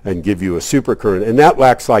and give you a supercurrent. And that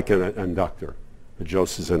acts like an inductor, a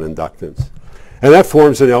Josephson inductance. And that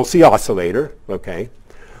forms an LC oscillator, okay?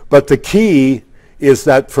 But the key is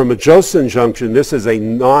that from a Josephson junction, this is a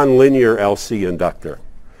nonlinear LC inductor,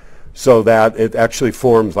 so that it actually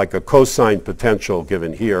forms like a cosine potential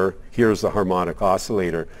given here. Here's the harmonic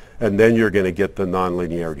oscillator, and then you're going to get the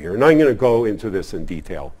nonlinearity here. And I'm going to go into this in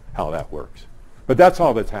detail, how that works. But that's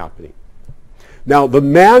all that's happening. Now, the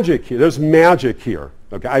magic here, there's magic here.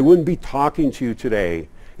 Okay? I wouldn't be talking to you today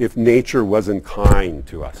if nature wasn't kind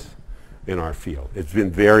to us in our field. It's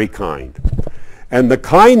been very kind. And the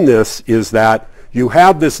kindness is that you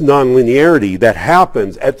have this nonlinearity that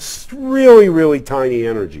happens at really, really tiny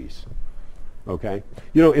energies. Okay?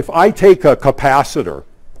 You know, if I take a capacitor,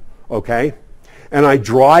 okay, and I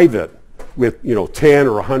drive it with, 10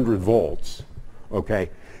 or 100 volts, okay,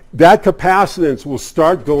 that capacitance will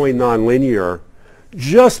start going nonlinear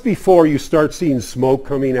just before you start seeing smoke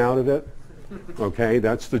coming out of it. Okay?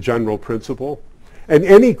 That's the general principle. And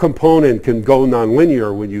any component can go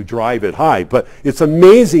nonlinear when you drive it high. But it's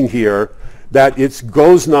amazing here that it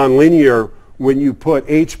goes nonlinear when you put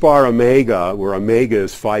h bar omega, where omega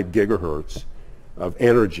is 5 gigahertz of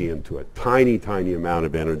energy into it. Tiny, tiny amount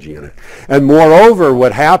of energy in it. And moreover,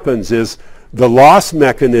 what happens is the loss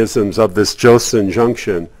mechanisms of this Josephson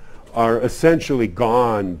junction are essentially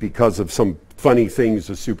gone because of some funny things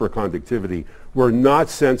of superconductivity. We're not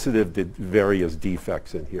sensitive to various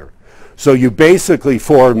defects in here. So you basically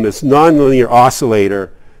form this nonlinear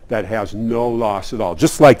oscillator that has no loss at all,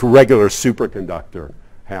 just like a regular superconductor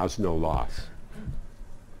has no loss.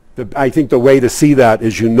 I think the way to see that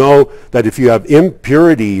is, you know that if you have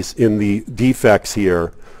impurities in the defects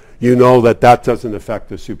here, you know that that doesn't affect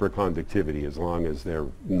the superconductivity as long as they're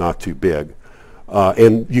not too big.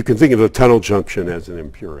 And you can think of the tunnel junction as an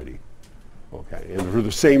impurity. Okay, and for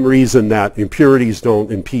the same reason that impurities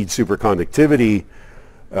don't impede superconductivity,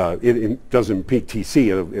 it doesn't impede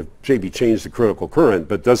TC. It maybe change the critical current,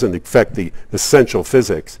 but doesn't affect the essential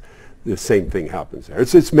physics. The same thing happens there.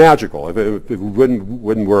 It's magical. If it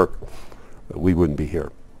wouldn't work, we wouldn't be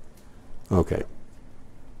here. Okay.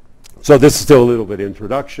 So this is still a little bit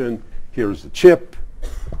introduction. Here's the chip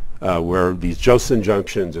where these Josephson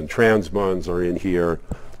junctions and transbonds are in here.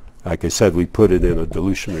 Like I said, we put it in a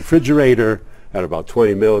dilution refrigerator at about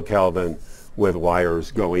 20 millikelvin with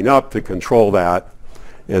wires going up to control that.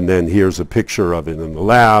 And then here's a picture of it in the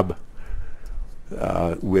lab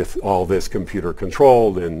with all this computer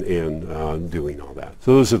controlled and doing all that.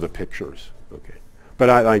 So those are the pictures. Okay.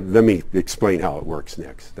 But let me explain how it works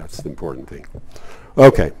next. That's the important thing.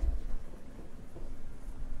 Okay.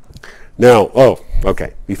 Now,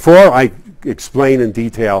 okay. Before I explain in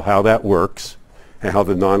detail how that works and how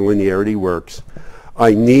the nonlinearity works,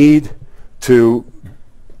 I need to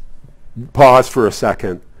pause for a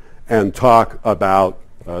second and talk about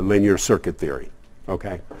linear circuit theory.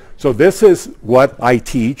 Okay? So this is what I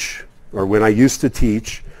teach, or when I used to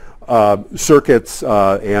teach, circuits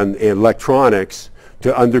and electronics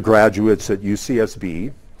to undergraduates at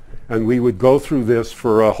UCSB. And we would go through this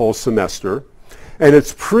for a whole semester. And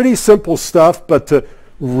it's pretty simple stuff, but to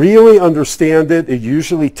really understand it, it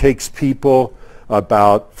usually takes people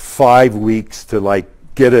about 5 weeks to like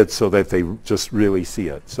get it so that they just really see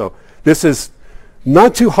it. So this is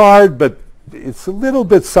not too hard, but it's a little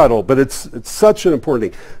bit subtle, but it's such an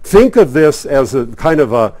important thing. Think of this as a kind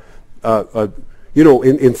of you know,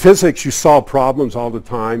 in physics you solve problems all the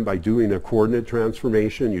time by doing a coordinate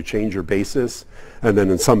transformation. You change your basis, and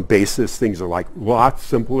then in some basis things are like a lot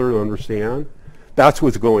simpler to understand. That's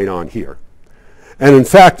what's going on here. And in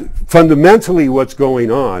fact, fundamentally what's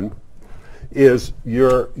going on is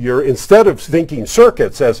you're instead of thinking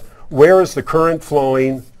circuits as where is the current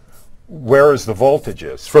flowing, where is the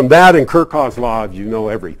voltages. From that in Kirchhoff's law, you know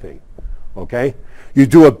everything. Okay? You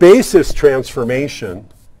do a basis transformation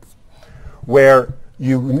where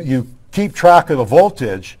you keep track of the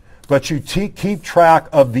voltage, but you keep track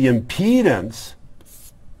of the impedance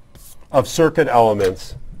of circuit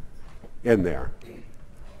elements in there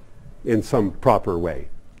in some proper way.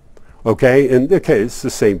 Okay? And okay, it's the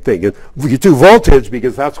same thing. And you do voltage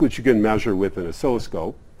because that's what you can measure with an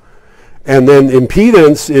oscilloscope. And then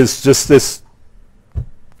impedance is just this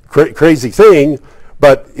crazy thing,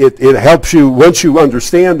 but it helps you, once you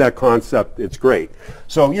understand that concept, it's great.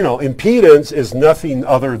 So, you know, impedance is nothing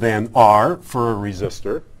other than R for a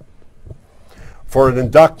resistor. For an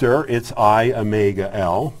inductor, it's I omega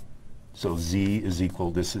L. So Z is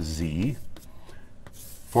equal, this is Z.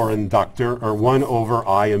 For an inductor, or 1 over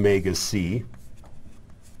I omega C.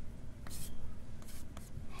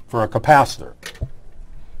 For a capacitor.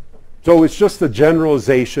 So it's just a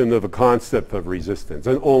generalization of a concept of resistance,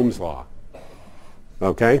 an Ohm's law.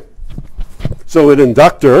 Okay? So an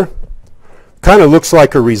inductor kind of looks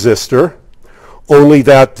like a resistor, only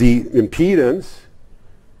that the impedance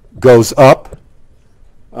goes up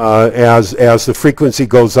as the frequency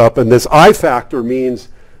goes up, and this I factor means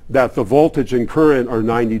that the voltage and current are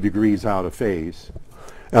 90 degrees out of phase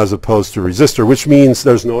as opposed to resistor, which means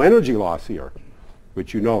there's no energy loss here,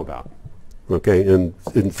 which you know about. Okay, and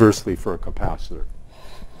inversely for a capacitor.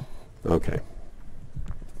 Okay.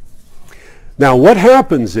 Now what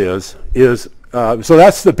happens is so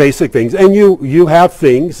that's the basic things, and you have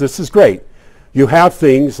things. This is great. You have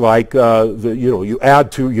things like you have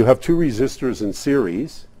two resistors in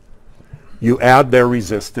series. You add their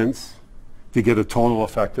resistance to get a total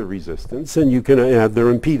effective resistance, and you can add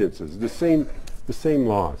their impedances. The same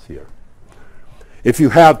laws here. If you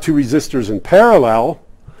have two resistors in parallel,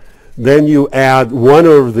 then you add one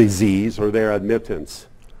over the Z's, or their admittance,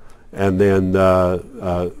 and then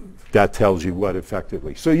that tells you what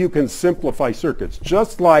effectively. So you can simplify circuits.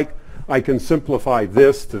 Just like I can simplify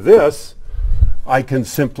this to this, I can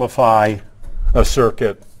simplify a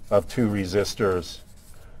circuit of two resistors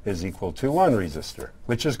is equal to one resistor,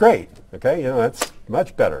 which is great. Okay, you know, that's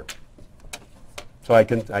much better. So I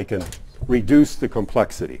can reduce the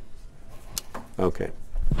complexity. Okay.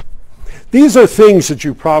 These are things that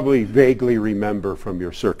you probably vaguely remember from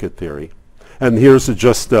your circuit theory. And here's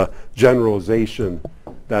just a generalization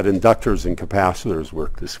that inductors and capacitors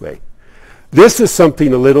work this way. This is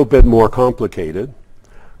something a little bit more complicated,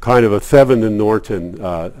 kind of a Theven and Norton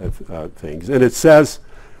things. And it says,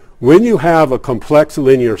 when you have a complex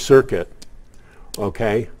linear circuit,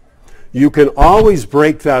 okay, you can always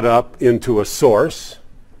break that up into a source,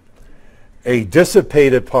 a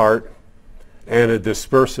dissipated part, and a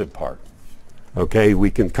dispersive part. Okay,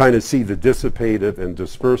 we can kind of see the dissipative and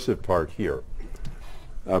dispersive part here.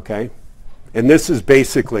 Okay, and this is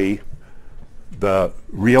basically the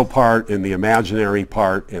real part and the imaginary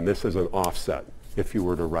part, and this is an offset if you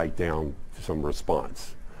were to write down some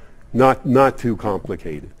response. Not too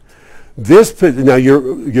complicated. This, now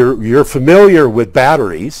you're familiar with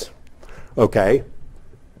batteries, okay,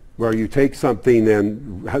 where you take something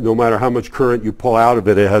and no matter how much current you pull out of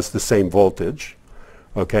it, it has the same voltage.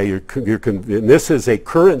 Okay, and this is a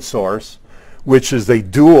current source, which is a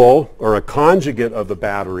dual or a conjugate of the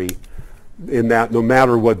battery, in that no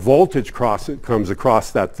matter what voltage comes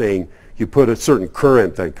across that thing, you put a certain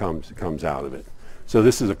current that comes out of it. So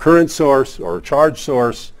this is a current source or a charge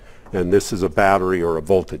source, and this is a battery or a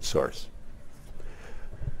voltage source.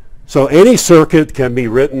 So any circuit can be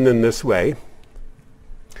written in this way.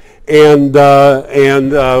 And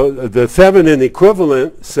the Thevenin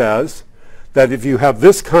equivalent says that if you have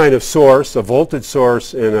this kind of source, a voltage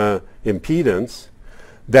source and an impedance,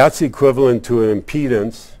 that's equivalent to an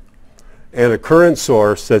impedance and a current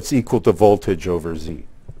source that's equal to voltage over Z.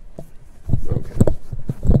 Okay.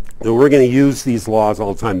 So we're going to use these laws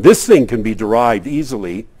all the time. This thing can be derived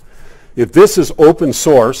easily. If this is open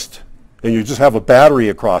sourced and you just have a battery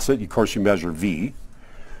across it, of course you measure V.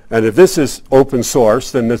 And if this is open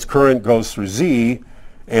source, then this current goes through Z,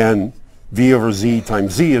 and V over Z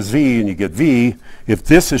times Z is V, and you get V. If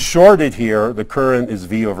this is shorted here, the current is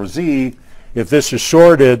V over Z. If this is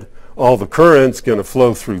shorted, all the current's going to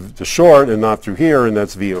flow through the short and not through here, and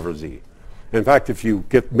that's V over Z. In fact, if you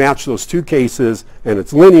match those two cases and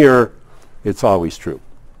it's linear, it's always true.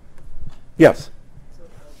 Yes? So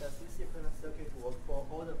does this equivalent circuit work for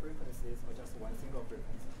all the frequencies or just one single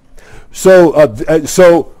frequency?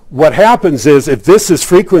 So what happens is, if this is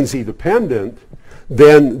frequency dependent,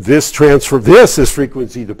 then this is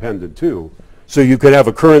frequency dependent too. So you could have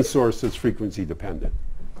a current source that's frequency dependent.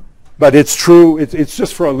 But it's true, it's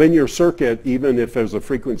just for a linear circuit, even if there's a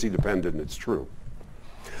frequency dependent, it's true.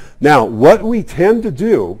 Now, what we tend to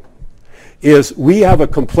do is we have a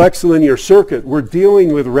complex linear circuit. We're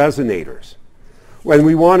dealing with resonators. When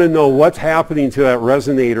we want to know what's happening to that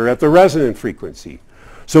resonator at the resonant frequency.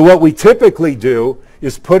 So what we typically do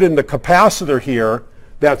is put in the capacitor here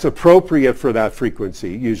that's appropriate for that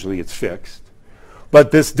frequency. Usually it's fixed.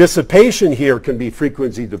 But this dissipation here can be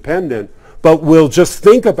frequency dependent, but we'll just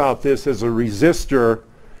think about this as a resistor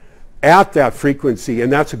at that frequency,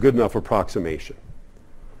 and that's a good enough approximation.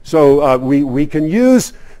 So we can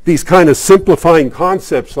use these kind of simplifying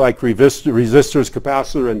concepts like resistors,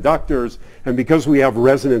 capacitor, inductors, and because we have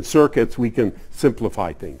resonant circuits, we can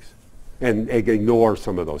simplify things and ignore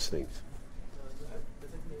some of those things.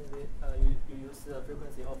 Does it mean that you use the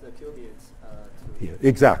frequency of the qubits to... Yeah,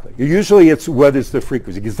 exactly. Usually it's what is the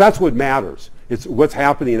frequency, because that's what matters. It's what's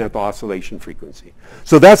happening at the oscillation frequency.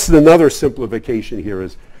 So that's another simplification here,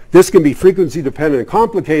 is this can be frequency dependent and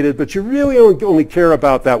complicated, but you really only care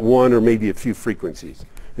about that one or maybe a few frequencies,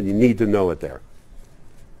 and you need to know it there.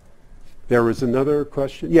 There was another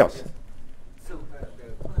question? Yes? So the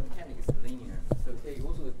quantum mechanics is linear. So they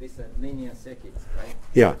also this linear circuits, right?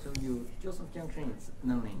 Yeah. So your Joseph junction is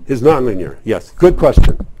nonlinear. Is nonlinear, yes. Good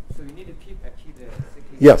question. So you need to keep actually the circuit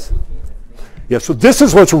Yes. working in the linear. Yeah, so this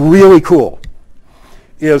is what's really cool,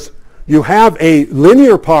 is you have a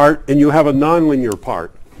linear part and you have a nonlinear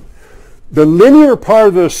part. The linear part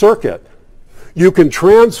of the circuit, you can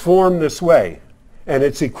transform this way, and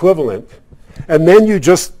it's equivalent. And then you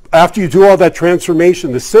just, after you do all that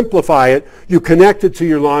transformation to simplify it, you connect it to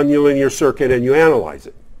your nonlinear circuit and you analyze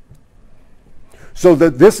it. So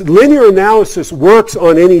that this linear analysis works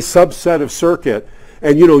on any subset of circuit,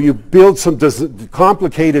 and you build some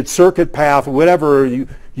complicated circuit path or whatever,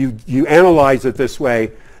 you analyze it this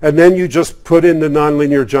way, and then you just put in the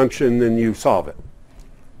nonlinear junction and you solve it.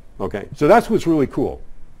 Okay, so that's what's really cool.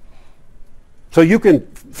 So you can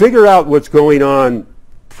figure out what's going on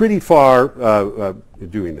pretty far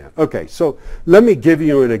doing that. Okay, so let me give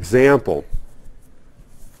you an example.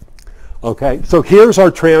 Okay, so here's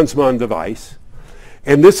our transmon device.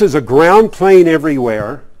 And this is a ground plane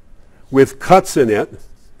everywhere with cuts in it.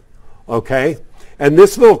 Okay, and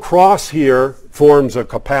this little cross here forms a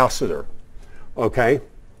capacitor. Okay,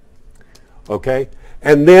 okay.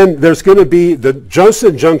 And then there's going to be the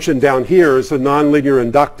Josephson junction down here is a nonlinear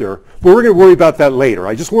inductor. But we're going to worry about that later.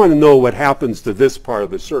 I just want to know what happens to this part of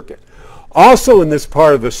the circuit. Also in this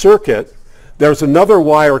part of the circuit, there's another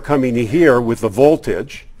wire coming in here with the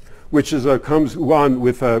voltage, which is comes on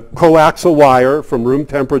with a coaxial wire from room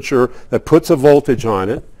temperature that puts a voltage on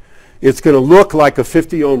it. It's going to look like a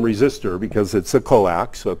 50 ohm resistor because it's a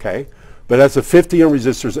coax, okay? But that's a 50 ohm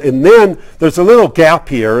resistor. And then there's a little gap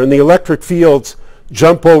here, and the electric fields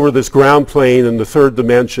jump over this ground plane in the third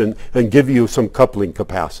dimension and give you some coupling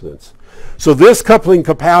capacitance. So this coupling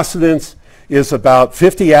capacitance is about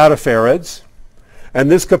 50 attofarads, and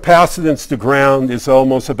this capacitance to ground is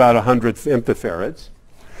almost about 100 femtofarads.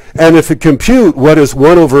 And if you compute what is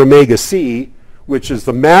 1 over omega c, which is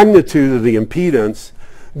the magnitude of the impedance,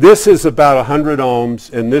 this is about 100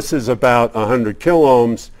 ohms, and this is about 100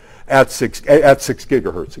 kiloohms at 6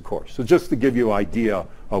 gigahertz, of course. So just to give you an idea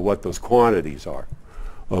of what those quantities are.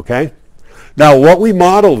 Okay? Now, what we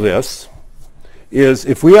model this is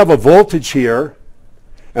if we have a voltage here,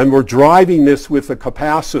 and we're driving this with a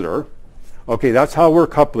capacitor, okay, that's how we're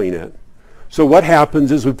coupling it. So what happens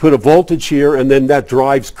is we put a voltage here, and then that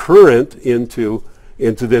drives current into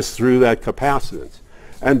this through that capacitance.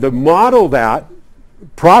 And to model that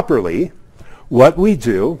properly, what we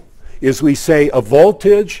do is we say a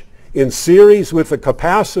voltage in series with a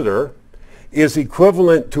capacitor is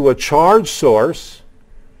equivalent to a charge source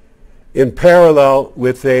in parallel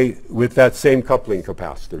with that same coupling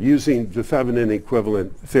capacitor, using the Thevenin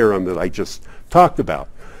equivalent theorem that I just talked about.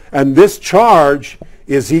 And this charge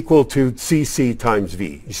is equal to Cc times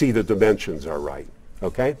V. You see the dimensions are right,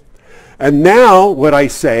 okay? And now what I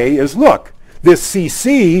say is, look, this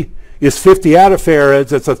Cc is 50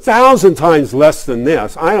 attofarads. It's 1,000 times less than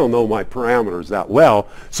this. I don't know my parameters that well,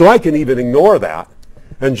 so I can even ignore that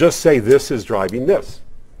and just say this is driving this.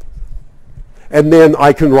 And then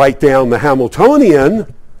I can write down the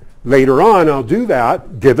Hamiltonian. Later on, I'll do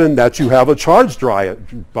that, given that you have a charge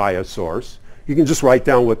bias source. You can just write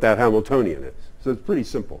down what that Hamiltonian is. So it's pretty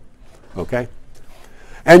simple, okay?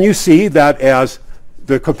 And you see that as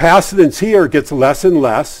the capacitance here gets less and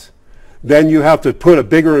less, then you have to put a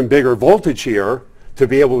bigger and bigger voltage here to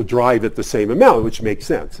be able to drive at the same amount, which makes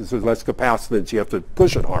sense. If there's less capacitance, you have to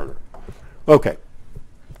push it harder. Okay.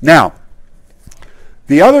 Now,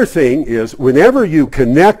 the other thing is whenever you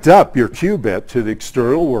connect up your qubit to the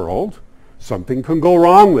external world, something can go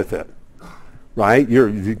wrong with it, right?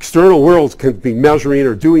 The external worlds can be measuring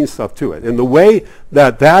or doing stuff to it. And the way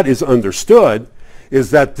that that is understood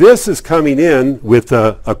is that this is coming in with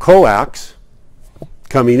a coax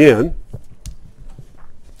coming in.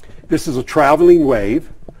 This is a traveling wave,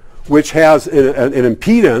 which has an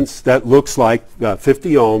impedance that looks like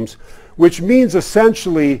 50 ohms, which means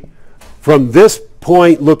essentially from this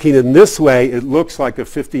point looking in this way, it looks like a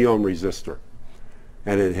 50 ohm resistor.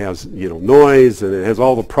 And it has, noise, and it has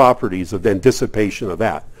all the properties of then dissipation of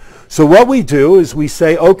that. So what we do is we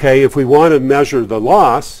say, okay, if we want to measure the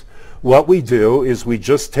loss, what we do is we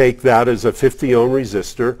just take that as a 50 ohm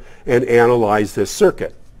resistor and analyze this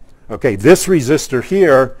circuit. Okay, this resistor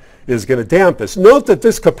here is going to damp this. Note that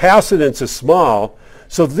this capacitance is small,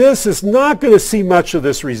 so this is not going to see much of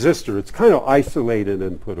this resistor. It's kind of isolated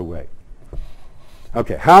and put away.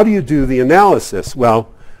 Okay, how do you do the analysis?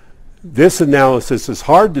 Well, this analysis is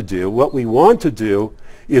hard to do. What we want to do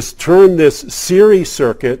is turn this series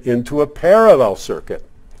circuit into a parallel circuit.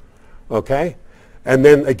 Okay? And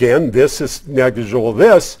then again, this is negligible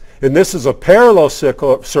this, and this is a parallel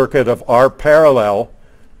circuit of R parallel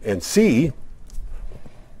and C.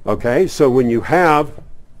 Okay, so when you have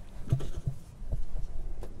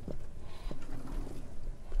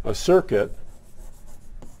a circuit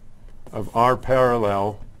of R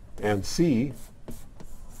parallel and C,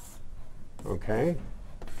 okay,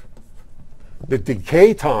 the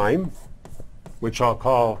decay time, which I'll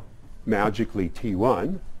call magically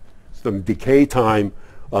T1, so the decay time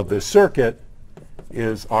of the circuit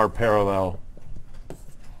is R parallel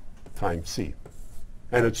times C.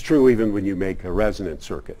 And it's true even when you make a resonant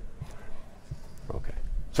circuit. Okay.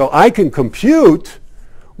 So I can compute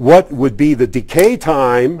what would be the decay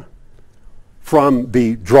time from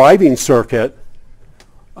the driving circuit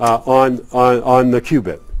on the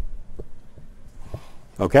qubit.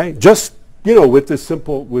 Okay? Just, with this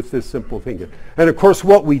simple thing. And of course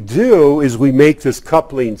what we do is we make this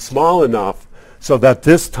coupling small enough so that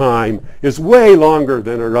this time is way longer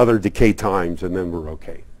than our other decay times, and then we're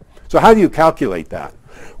okay. So how do you calculate that?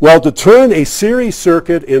 Well, to turn a series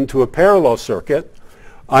circuit into a parallel circuit,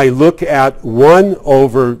 I look at 1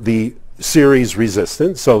 over the series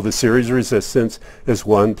resistance. So the series resistance is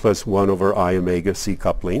 1 plus 1 over I omega C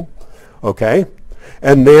coupling. Okay?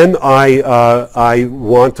 And then I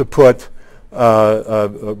want to put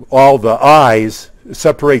all the I's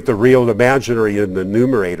separate the real and imaginary in the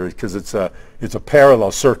numerator because it's a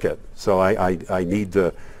parallel circuit. So I need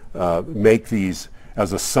to make these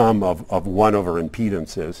as a sum of 1 over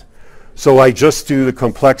impedances. So I just do the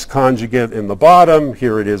complex conjugate in the bottom.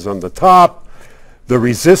 Here it is on the top. The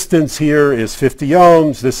resistance here is 50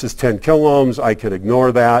 ohms. This is 10 kiloohms. I can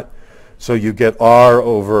ignore that. So you get R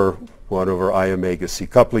over 1 over I omega C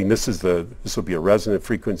coupling. This will be a resonant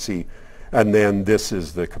frequency. And then this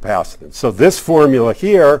is the capacitance. So this formula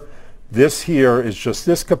here, this here is just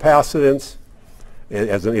this capacitance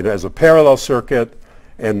as a parallel circuit.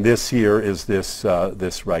 And this here is this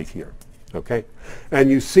right here. Okay? And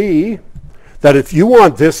you see that if you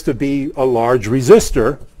want this to be a large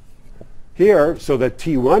resistor here, so that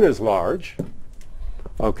T1 is large,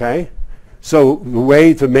 okay? So the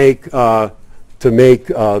way to make this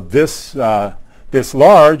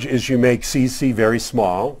large is you make CC very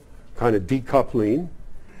small, kind of decoupling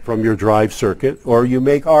from your drive circuit, or you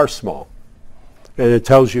make R small. And it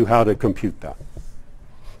tells you how to compute that.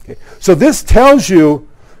 Okay. So this tells you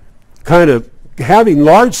kind of having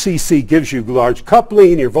large CC gives you large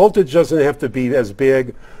coupling. Your voltage doesn't have to be as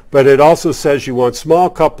big, but it also says you want small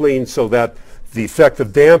coupling so that the effect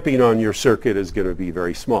of damping on your circuit is going to be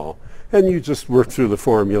very small. And you just work through the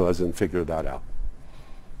formulas and figure that out.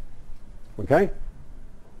 Okay?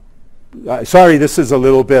 Sorry, this is a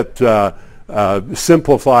little bit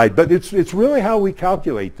simplified, but it's really how we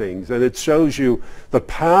calculate things, and it shows you the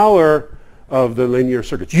power of the linear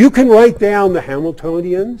circuits. You can write down the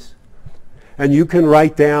Hamiltonians, and you can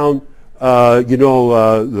write down, the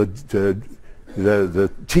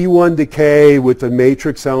T1 decay with the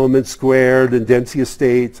matrix elements squared and density of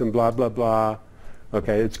states and blah, blah, blah.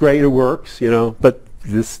 Okay, it's great, it works, but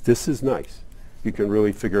this is nice. You can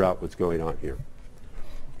really figure out what's going on here.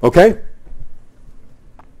 Okay?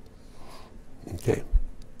 Okay.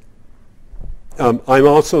 I'm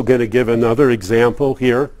also going to give another example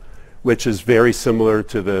here, which is very similar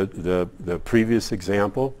to the previous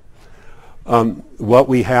example. What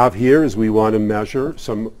we have here is we want to measure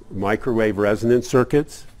some microwave resonance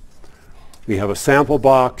circuits. We have a sample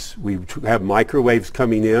box. We have microwaves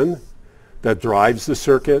coming in that drives the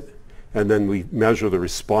circuit, and then we measure the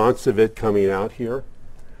response of it coming out here.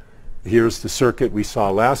 Here's the circuit we saw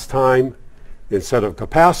last time. Instead of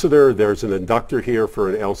capacitor, there's an inductor here for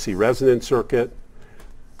an LC resonance circuit.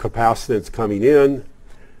 Capacitance coming in.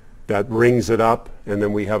 That rings it up, and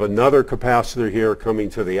then we have another capacitor here coming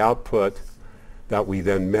to the output that we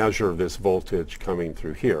then measure this voltage coming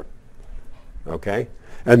through here. Okay?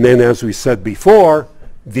 And then as we said before,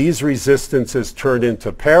 these resistances turn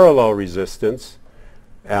into parallel resistance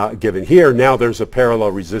given here. Now there's a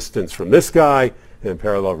parallel resistance from this guy and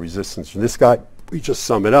parallel resistance from this guy. We just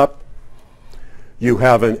sum it up. You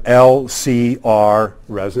have an LCR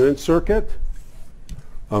resonance circuit.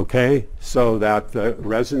 Okay, so that the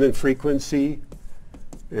resonant frequency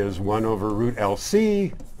is 1 over root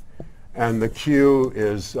LC, and the Q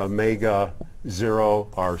is omega 0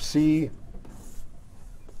 RC.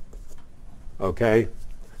 Okay,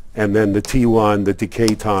 and then the T1, the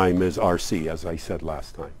decay time, is RC, as I said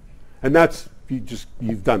last time. And that's,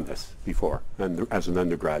 you've done this before and as an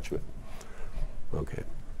undergraduate. Okay.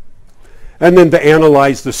 And then to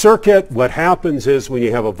analyze the circuit, what happens is when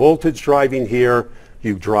you have a voltage driving here,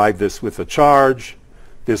 you drive this with a charge.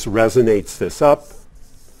 This resonates this up.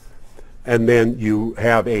 And then you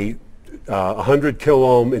have a 100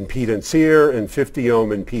 kilo ohm impedance here and 50 ohm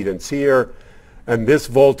impedance here. And this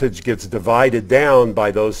voltage gets divided down by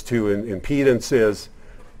those two impedances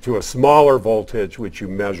to a smaller voltage, which you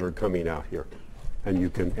measure coming out here. And you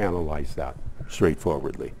can analyze that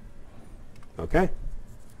straightforwardly. Okay?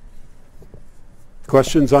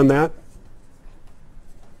 Questions on that?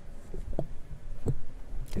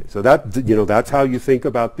 Okay, so that, that's how you think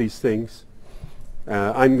about these things.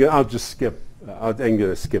 I'll just skip. I'm going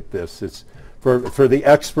to skip this. It's for the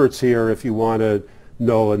experts here. If you want to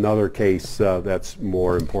know another case that's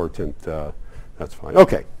more important, that's fine.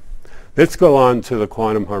 Okay, let's go on to the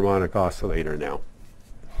quantum harmonic oscillator now.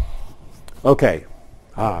 Okay,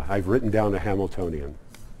 I've written down a Hamiltonian.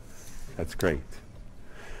 That's great.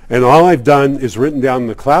 And all I've done is written down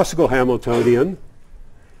the classical Hamiltonian,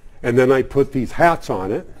 and then I put these hats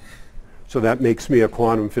on it, so that makes me a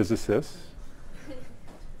quantum physicist.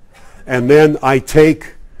 And then I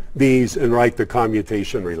take these and write the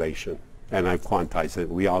commutation relation, and I've quantized it.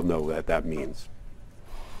 We all know what that means.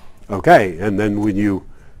 Okay, and then when you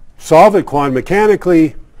solve it quantum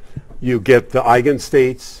mechanically, you get the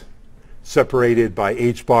eigenstates separated by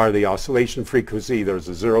h bar, the oscillation frequency. There's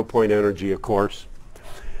a 0-point energy, of course.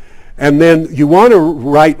 And then you want to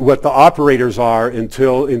write what the operators are in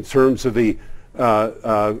terms of the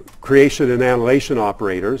creation and annihilation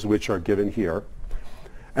operators, which are given here.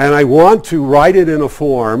 And I want to write it in a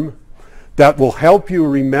form that will help you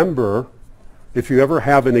remember, if you ever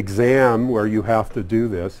have an exam where you have to do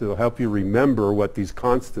this, it'll help you remember what these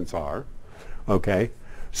constants are. Okay?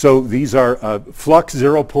 So these are a flux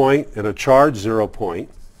 0 point and a charge 0 point.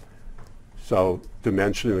 So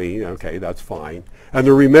dimensionally, okay, that's fine. And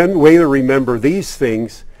the way to remember these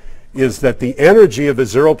things is that the energy of the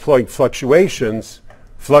 0 point fluctuations,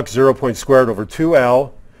 flux 0 point squared over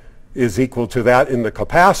 2L, is equal to that in the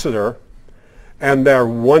capacitor, and they're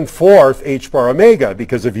 1/4 h bar omega,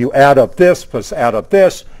 because if you add up this plus add up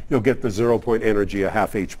this, you'll get the 0 point energy of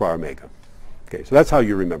half h bar omega. Okay, so that's how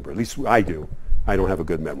you remember. At least I do. I don't have a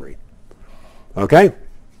good memory. Okay?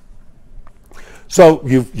 So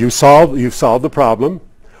you've solved the problem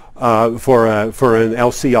for an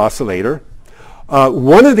LC oscillator.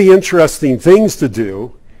 One of the interesting things to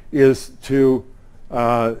do is to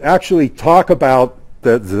actually talk about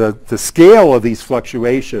the scale of these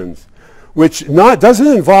fluctuations, which doesn't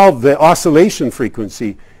involve the oscillation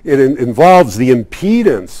frequency. It involves the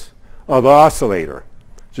impedance of the oscillator,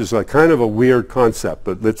 which is a kind of a weird concept,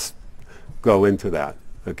 but let's go into that.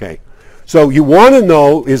 Okay. So you want to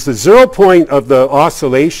know, is the 0 point of the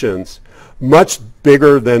oscillations much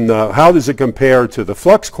bigger than how does it compare to the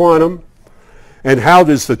flux quantum, and how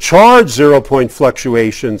does the charge 0 point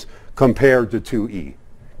fluctuations compare to 2e?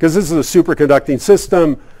 Because this is a superconducting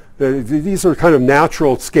system. These are kind of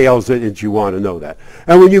natural scales that you want to know that.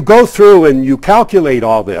 And when you go through and you calculate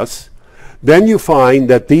all this, then you find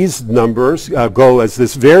that these numbers go as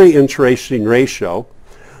this very interesting ratio,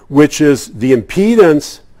 which is the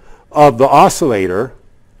impedance of the oscillator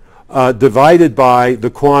divided by the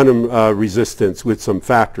quantum resistance with some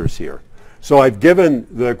factors here. So I've given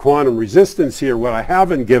the quantum resistance here. What I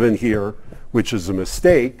haven't given here, which is a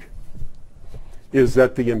mistake, is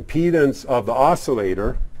that the impedance of the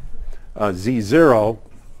oscillator, Z0,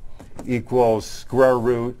 equals square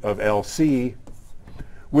root of LC,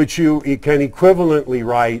 which you can equivalently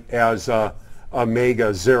write as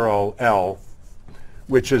omega 0 L,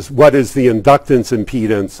 which is what is the inductance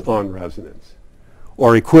impedance on resonance,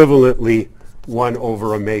 or equivalently 1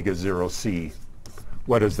 over omega 0 C,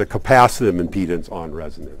 what is the capacitive impedance on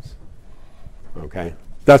resonance. Okay?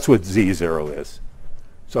 That's what Z0 is.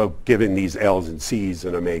 So given these L's and C's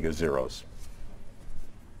and omega zeros.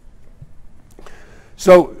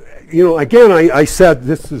 So, you know, again, I said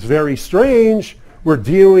this is very strange. We're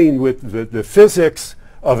dealing with the physics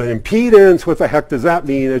of an impedance. What the heck does that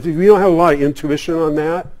mean? We don't have a lot of intuition on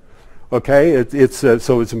that. Okay,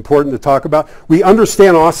 so it's important to talk about. We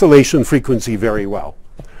understand oscillation frequency very well.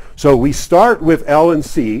 So we start with L and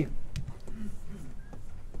C,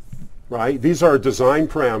 right? These are design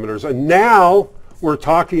parameters. And now we're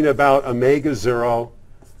talking about omega 0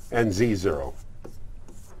 and Z0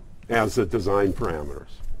 as the design parameters.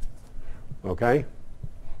 Okay?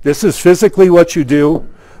 This is physically what you do,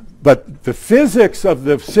 but the physics of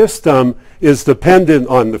the system is dependent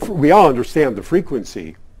on we all understand the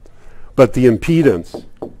frequency, but the impedance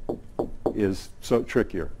is so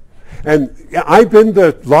trickier. And I've been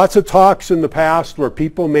to lots of talks in the past where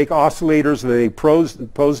people make oscillators and they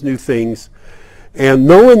pose new things, and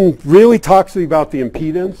no one really talks to me about the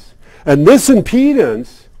impedance. And this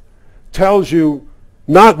impedance tells you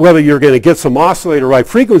not whether you're going to get some oscillator right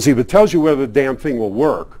frequency, but tells you whether the damn thing will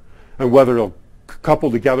work and whether it'll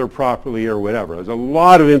couple together properly or whatever. There's a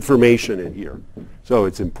lot of information in here, so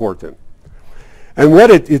it's important. And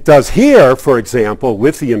what it does here, for example,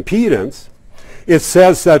 with the impedance, it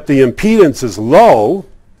says that the impedance is low,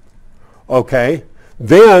 okay,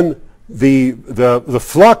 then the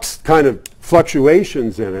flux kind of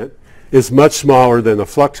fluctuations in it is much smaller than the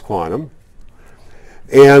flux quantum,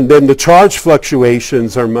 and then the charge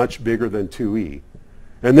fluctuations are much bigger than 2e.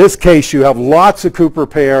 In this case, you have lots of Cooper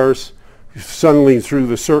pairs suddenly through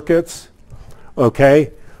the circuits,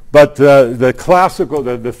 okay, but the classical,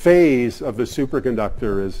 the phase of the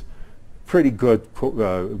superconductor is pretty good.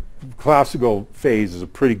 Classical phase is a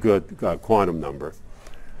pretty good quantum number.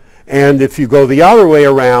 And if you go the other way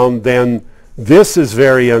around, then this is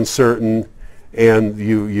very uncertain, and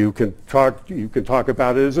you can talk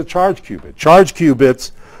about it as a charge qubit. Charge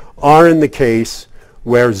qubits are in the case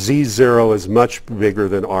where Z0 is much bigger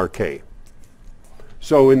than RK.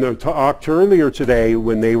 So in the talk earlier today,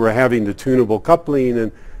 when they were having the tunable coupling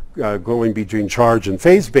and going between charge and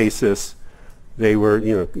phase basis, they were,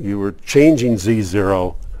 you were changing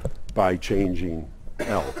Z0 by changing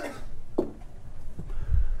L.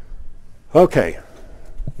 Okay,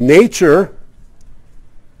 nature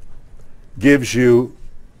gives you,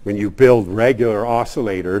 when you build regular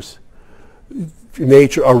oscillators,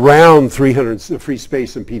 nature around 300 free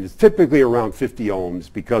space impedance, typically around 50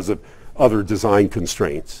 ohms because of other design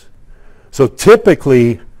constraints. So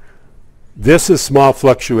typically, this is small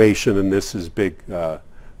fluctuation and this is big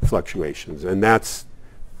fluctuations, and that's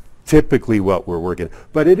typically what we're working.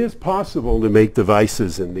 But it is possible to make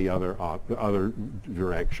devices in the other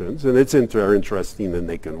directions, and it's interesting and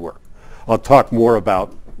they can work. I'll talk more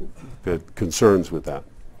about the concerns with that.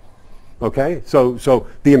 Okay, so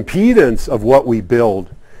the impedance of what we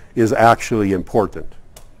build is actually important.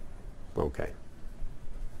 Okay.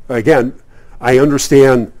 Again, I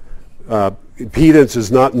understand impedance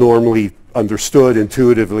is not normally understood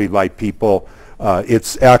intuitively by people.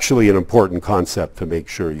 It's actually an important concept to make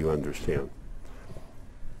sure you understand.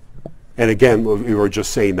 And again, we were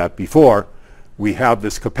just saying that before. We have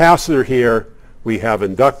this capacitor here. We have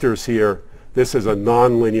inductors here. This is a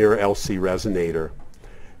nonlinear LC resonator.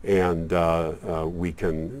 And we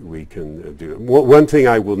can do it. One thing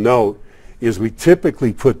I will note is we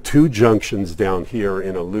typically put two junctions down here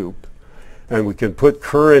in a loop. And we can put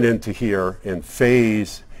current into here and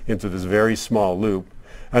phase into this very small loop.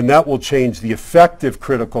 And that will change the effective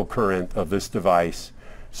critical current of this device.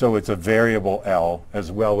 So it's a variable L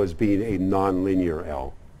as well as being a nonlinear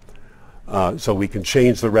L. So we can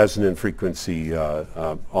change the resonant frequency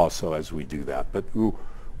also as we do that. But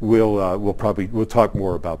we'll talk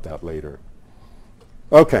more about that later.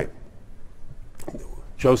 Okay.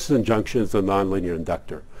 Josephson junction is a nonlinear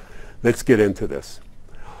inductor. Let's get into this.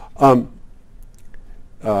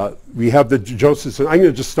 We have the Josephson. I'm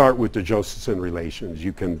going to just start with the Josephson relations.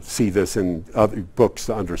 You can see this in other books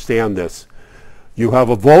to understand this. You have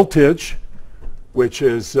a voltage, which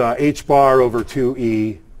is h bar over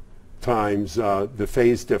 2e times the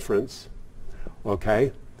phase difference.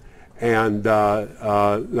 Okay, and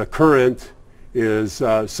the current is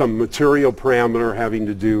some material parameter having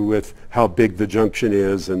to do with how big the junction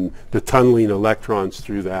is and the tunneling electrons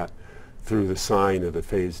through the sign of the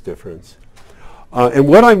phase difference. And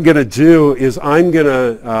what I'm going to do is I'm going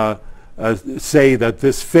to say that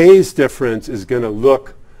this phase difference is going to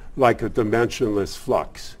look like a dimensionless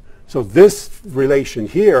flux. So this relation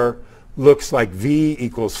here looks like V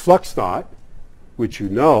equals flux dot, which you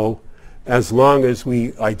know, as long as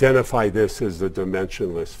we identify this as a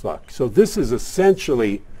dimensionless flux. So this is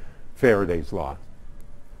essentially Faraday's law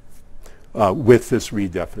with this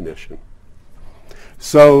redefinition.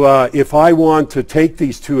 So if I want to take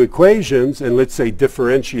these two equations and let's say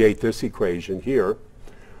differentiate this equation here,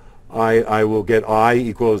 I will get I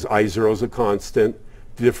equals I0 is a constant.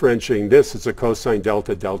 Differentiating this, it's a cosine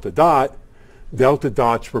delta delta dot. Delta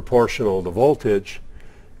dot's proportional to voltage,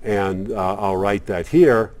 and I'll write that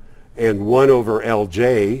here. And 1 over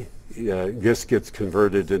Lj, this gets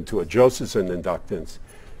converted into a Josephson inductance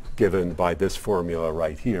given by this formula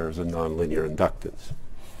right here as a nonlinear inductance.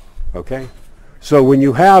 Okay? So when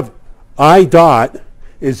you have I dot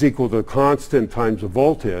is equal to constant times the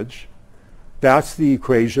voltage, that's the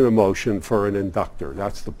equation of motion for an inductor.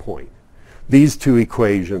 That's the point. These two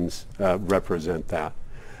equations represent that.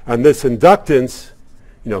 And this inductance,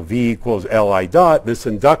 V equals Li dot, this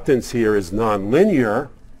inductance here is nonlinear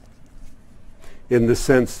in the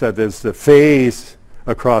sense that as the phase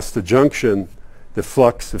across the junction, the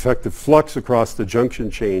flux, effective flux across the junction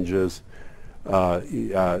changes,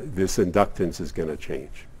 this inductance is going to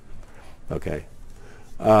change. Okay.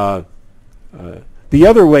 The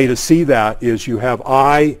other way to see that is you have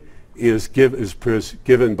I is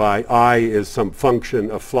given by I is some function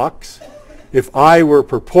of flux. If I were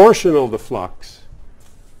proportional to flux,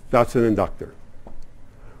 that's an inductor.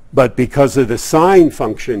 But because of the sign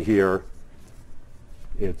function here,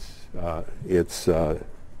 it's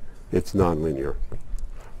nonlinear.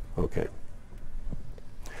 Okay.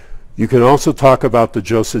 You can also talk about the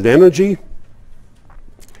Josephson energy,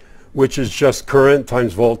 which is just current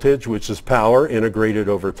times voltage, which is power integrated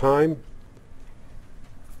over time.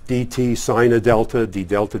 dt sine of delta, d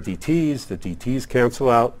delta dt's, the dt's cancel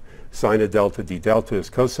out. Sine of delta, d delta is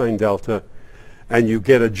cosine delta. And you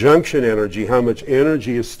get a junction energy, how much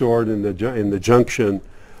energy is stored in the junction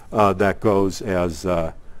that goes as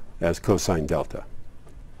cosine delta.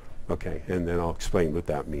 Okay, and then I'll explain what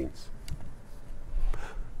that means.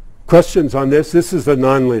 Questions on this? This is the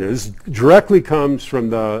nonlinear. This directly comes from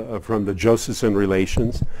the Josephson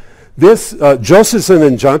relations. This Josephson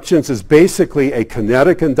inductance is basically a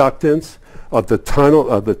kinetic inductance of the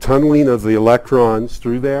tunneling of the electrons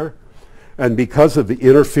through there, and because of the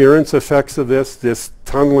interference effects of this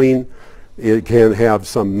tunneling, it can have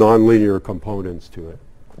some nonlinear components to it.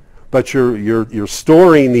 But you're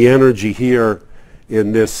storing the energy here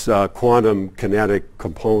in this quantum kinetic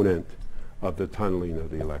component of the tunneling of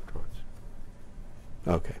the electrons.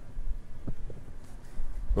 Okay.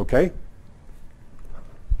 Okay?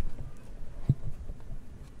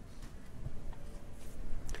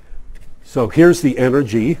 So here's the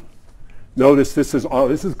energy. Notice this is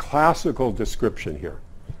classical description here.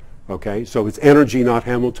 Okay, so it's energy, not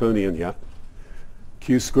Hamiltonian yet.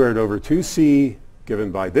 Q squared over 2c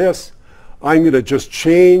given by this. I'm going to just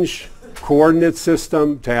change coordinate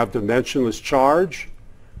system to have dimensionless charge,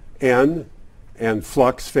 n, and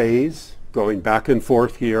flux phase going back and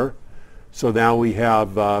forth here. So now we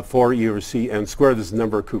have 4 e over c n squared. This is the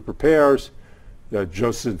number of Cooper pairs, the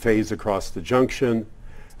Josephson phase across the junction.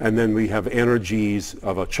 And then we have energies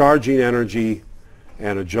of a charging energy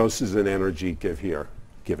and a Josephson energy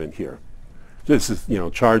given here. This is,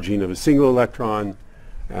 charging of a single electron,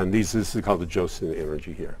 and this is called the Josephson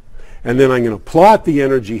energy here. And then I'm going to plot the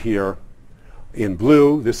energy here in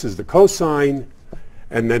blue. This is the cosine.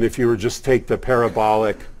 And then if you were just take the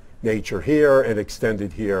parabolic nature here and extend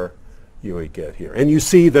it here, you would get here. And you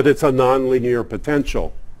see that it's a nonlinear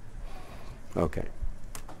potential. Okay.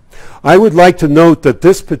 I would like to note that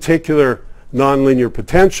this particular nonlinear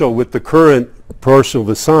potential with the current proportional to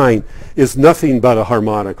the sign is nothing but a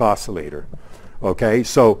harmonic oscillator. Okay,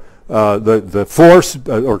 so the force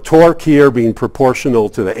or torque here being proportional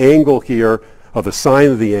to the angle here of the sine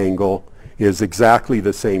of the angle is exactly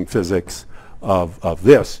the same physics of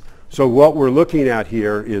this. So what we're looking at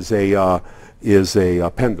here is a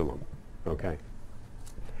pendulum. Okay.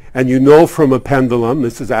 And you know from a pendulum,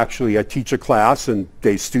 this is actually, I teach a class and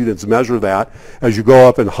students measure that. As you go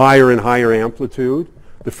up in higher and higher amplitude,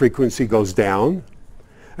 the frequency goes down.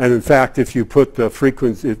 And in fact, if you put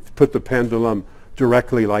the pendulum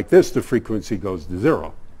directly like this, the frequency goes to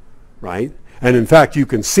 0, right? And in fact, you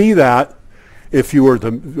can see that if you were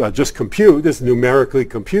to just compute, this is numerically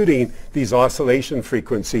computing these oscillation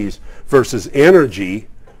frequencies versus energy,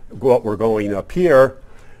 what we're going up here.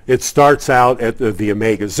 It starts out at the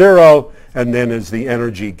omega 0, and then as the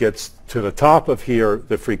energy gets to the top of here,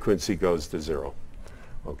 the frequency goes to 0.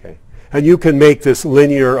 Okay, and you can make this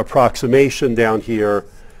linear approximation down here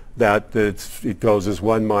that it goes as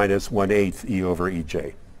 1 minus 1/8 e over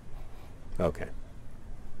ej. Okay.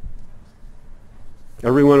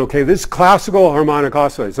 Everyone okay? This classical harmonic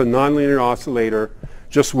oscillator. It's a nonlinear oscillator.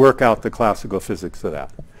 Just work out the classical physics of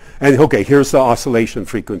that. And okay, here's the oscillation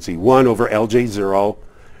frequency: 1 over Lj0.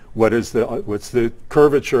 What's the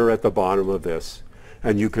curvature at the bottom of this?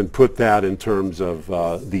 And you can put that in terms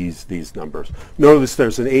of these numbers. Notice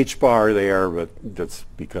there's an h bar there, but that's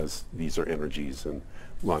because these are energies and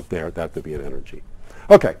want that to be an energy.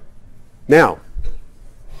 Okay, now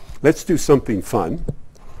let's do something fun,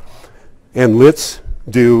 and let's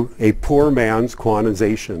do a poor man's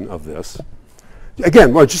quantization of this.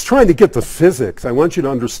 Again, we're just trying to get the physics. I want you to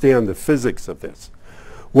understand the physics of this.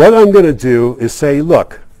 What I'm going to do is say,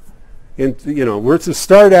 look, we're to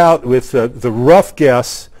start out with the rough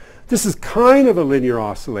guess. This is kind of a linear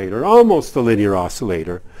oscillator, almost a linear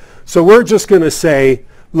oscillator. So we're just going to say,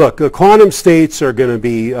 look, the quantum states are going to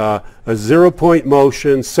be a 0-point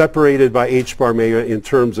motion separated by h bar omega in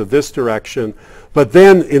terms of this direction. But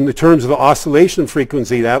then in the terms of the oscillation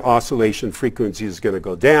frequency, that oscillation frequency is going to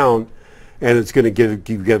go down, and it's going to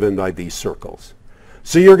be given by these circles.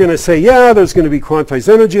 So you're going to say, yeah, there's going to be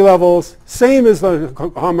quantized energy levels, same as the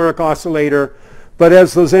harmonic oscillator, but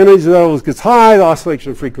as those energy levels gets high, the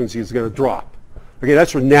oscillation frequency is going to drop. Okay,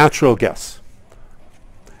 that's your natural guess.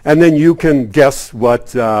 And then you can guess from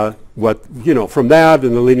that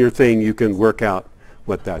and the linear thing, you can work out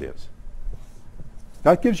what that is.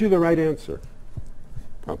 That gives you the right answer.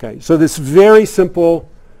 Okay, so this very simple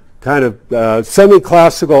kind of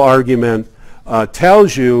semi-classical argument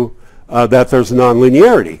tells you that there's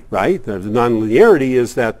nonlinearity, right? The nonlinearity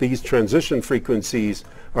is that these transition frequencies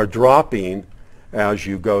are dropping as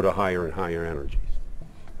you go to higher and higher energies.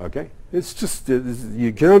 Okay, it's just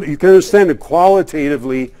you can understand it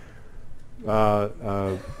qualitatively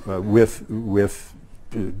with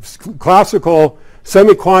classical,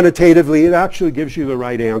 semi-quantitatively. It actually gives you the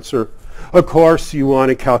right answer. Of course, you want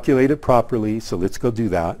to calculate it properly, so let's go do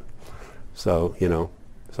that. So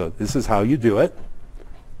so this is how you do it.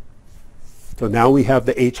 So now we have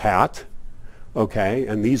the h hat, okay,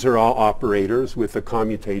 and these are all operators with the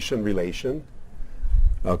commutation relation,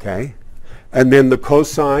 okay. And then the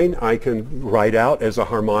cosine I can write out as a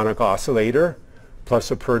harmonic oscillator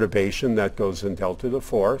plus a perturbation that goes in delta to the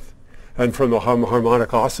fourth. And from the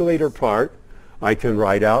harmonic oscillator part, I can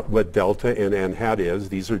write out what delta and n hat is.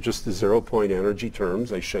 These are just the 0-point energy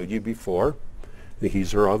terms I showed you before.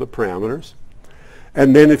 These are all the parameters.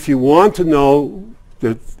 And then if you want to know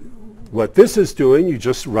what this is doing, you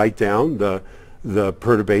just write down the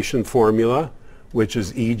perturbation formula which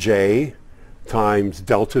is EJ times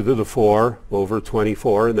delta to the 4 over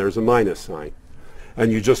 24, and there's a minus sign.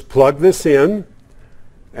 And you just plug this in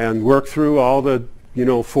and work through all the,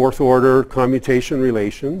 fourth order commutation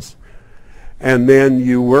relations. And then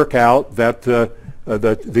you work out that the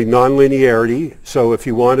nonlinearity. So if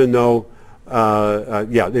you want to know, and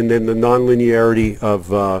then the nonlinearity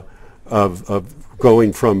of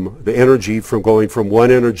going from the energy, from going from one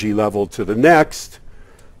energy level to the next,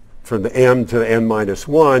 from the m to the n minus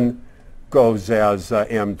 1, goes as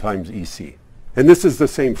m times EC. And this is the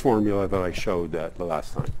same formula that I showed the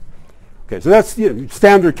last time. Okay, so that's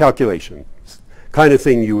standard calculation, kind of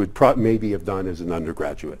thing you would maybe have done as an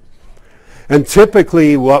undergraduate. And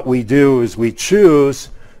typically what we do is we choose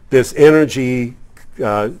this energy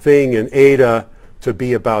thing in eta to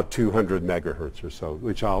be about 200 megahertz or so,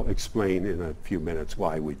 which I'll explain in a few minutes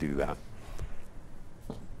why we do that.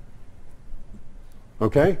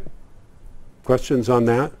 Okay? Questions on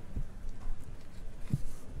that?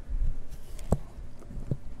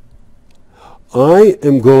 I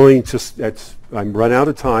am going to, I'm run out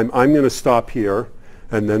of time. I'm going to stop here,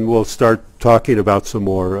 and then we'll start talking about some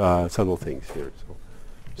more subtle things here.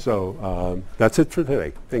 So that's it for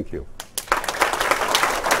today. Thank you.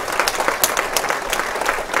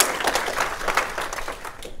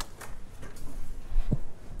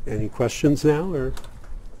 Any questions now, or?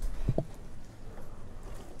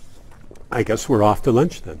 I guess we're off to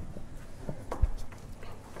lunch then.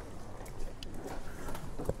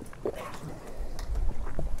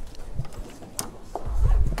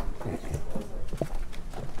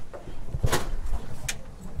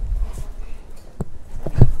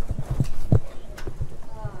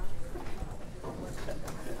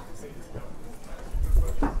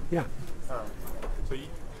 Yeah. So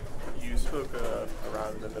you spoke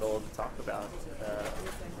around in the middle of the talk about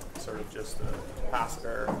sort of just a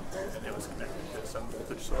capacitor, and it was connected to some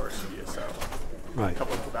voltage source via some Right.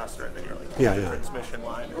 coupling capacitor, and then you're like, Yeah, the yeah. transmission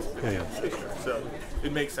line is Yeah. So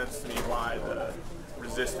it makes sense to me why the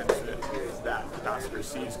resistance that capacitor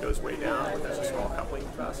sees goes way down when there's a small coupling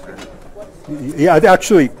capacitor. Yeah,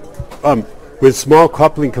 actually, with small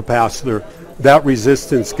coupling capacitor, that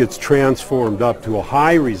resistance gets transformed up to a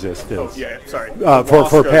high resistance. Yeah, sorry.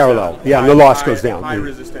 For parallel. Down. Yeah, and the loss goes down. High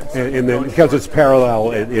resistance. And then because it's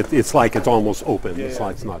parallel, it's like it's almost open. It's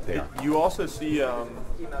like it's not there. You also see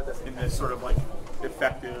in this sort of like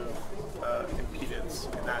effective impedance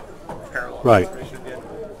in that parallel Right. transformation,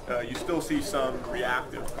 you still see some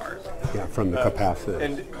reactive part. Yeah, from the capacitor.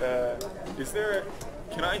 And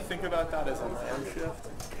can I think about that as a lamp shift?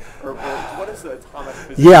 Or what is the atomic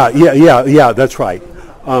physics? Yeah, that's right.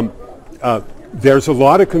 There's a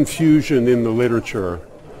lot of confusion in the literature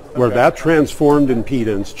where that transformed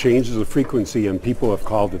impedance changes the frequency, and people have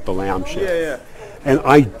called it the Lamb shift. Yeah. And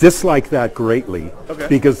I dislike that greatly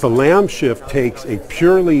because the Lamb shift takes a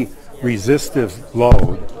purely resistive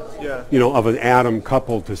load, of an atom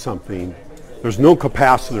coupled to something. There's no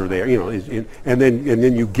capacitor there, and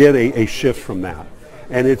then you get a shift from that.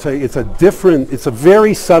 And it's a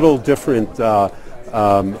very subtle different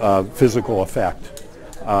physical effect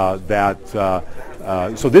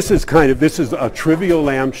so this is a trivial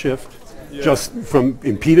Lamb shift just from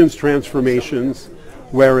impedance transformations,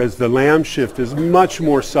 whereas the Lamb shift is much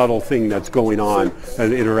more subtle thing that's going on,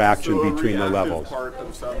 an interaction between the levels. Part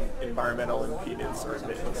of some environmental impedance or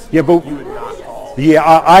admittance. Yeah, but you would not call. Yeah,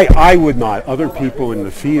 I would not. Other people in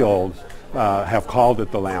the field have called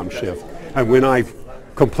it the Lamb shift, and when I've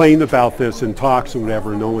complained about this in talks and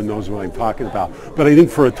whatever, no one knows what I'm talking about. But I think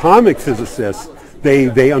for atomic physicists,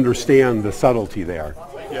 they understand the subtlety there.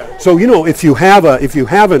 Yeah. So if you have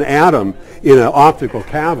an atom in an optical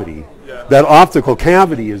cavity, that optical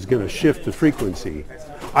cavity is going to shift the frequency.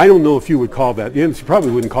 I don't know if you would call that. You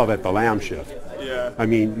probably wouldn't call that the Lamb shift. Yeah. I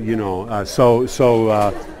mean, you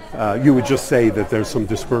would just say that there's some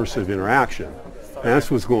dispersive interaction, and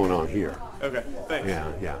that's what's going on here. Okay. Thanks.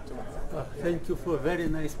 Yeah. Thank you for a very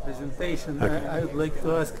nice presentation. Okay. I would like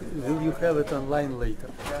to ask, will you have it online later?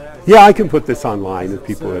 Yeah, I can put this online if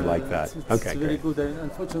people would like that. It's Okay, very great. good.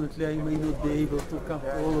 Unfortunately, I may not be able to come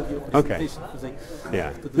to all of your Okay. presentations because I Yeah.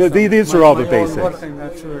 have to do These are all the my own basics. work. I'm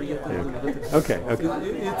not sure yet. Okay.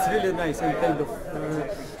 It's really nice and kind of.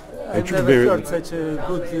 I've It's never very- heard such a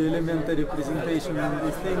good elementary presentation on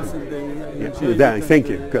these things, and I enjoyed it. Thank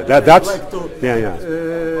you. And, Good. I'd That's like to,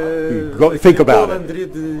 think about go it. and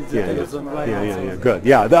read the details online. Yeah. Good.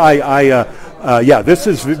 Yeah. This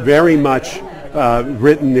is very much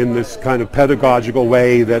written in this kind of pedagogical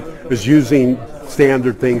way that is using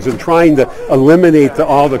standard things and trying to eliminate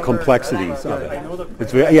all the complexities of it.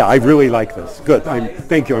 I really like this. Good.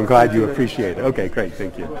 Thank you. I'm glad you appreciate it. Okay, great.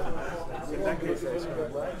 Thank you. In that case,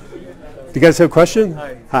 Do you guys have a question?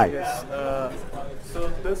 Hi. Hi. Yes. So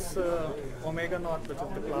this omega naught, which is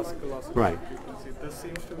the classical oscillating Right. frequency, this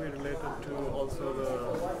seems to be related to also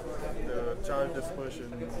the charge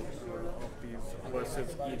dispersion of these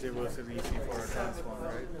versus EJ versus EC for a transform,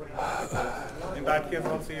 right? So in that case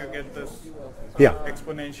also you get this Yeah.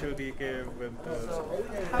 exponential decay with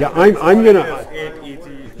the Yeah, I'm gonna. 8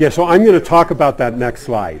 EG. Yeah, so I'm gonna talk about that next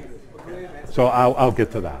slide. So I'll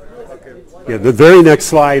get to that. Okay. Yeah, the very next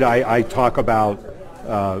slide, I talk about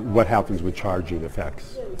what happens with charging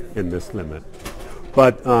effects in this limit.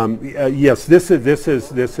 But yes, this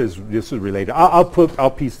is related.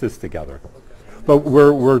 I'll piece this together. But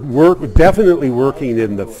we're definitely working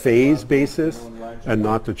in the phase basis and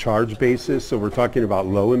not the charge basis. So we're talking about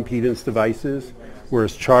low impedance devices,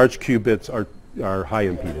 whereas charge qubits are high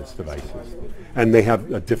impedance devices, and they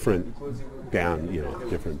have a different band,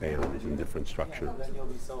 different bands and different structures.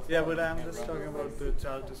 Yeah, but I'm just talking about the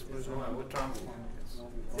charge dispersion and the transform.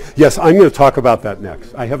 Yes, I'm going to talk about that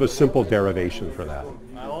next. I have a simple derivation for that.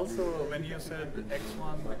 Also, when you said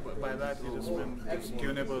X1, by that you just meant it's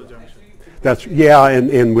tunable junction. That's, yeah,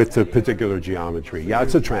 and with the particular geometry. Yeah,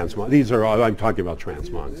 it's a transmon. These are all, I'm talking about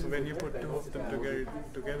transmons. So when you put two of them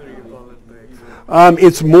together you call it the X1.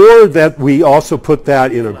 It's more that we also put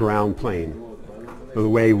that in a ground plane. The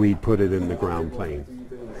way we put it in the ground plane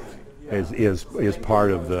is part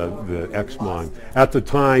of the XMON. At the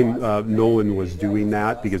time, no one was doing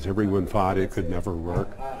that because everyone thought it could never work.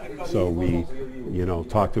 So we,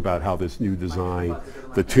 talked about how this new design,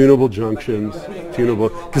 the tunable junctions,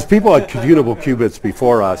 because people had tunable qubits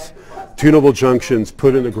before us, tunable junctions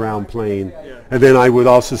put in the ground plane. And then I would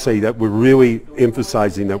also say that we're really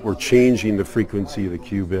emphasizing that we're changing the frequency of the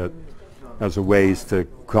qubit as a ways to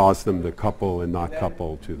cause them to couple and not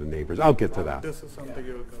couple to the neighbors. I'll get to that. This is something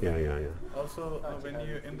you will Yeah. Also, when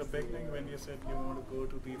you, in the beginning, when you said you want to go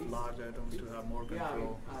to these large atoms to have more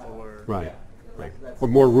control over... Right. Or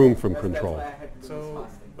more room from control. So,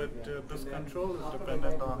 but this control is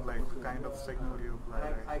dependent on like the kind of signal you apply,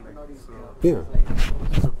 right? So, Yeah.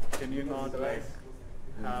 so can you not like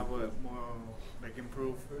have a more, like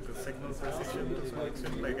improve the signal precision to some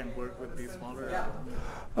extent, like and work with these smaller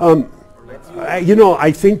atoms?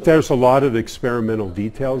 I think there's a lot of experimental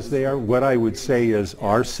details there. What I would say is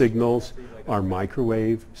our signals are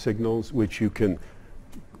microwave signals, which you can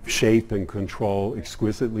shape and control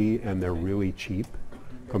exquisitely, and they're really cheap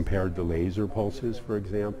compared to laser pulses, for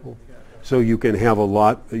example. So you can have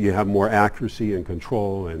you have more accuracy and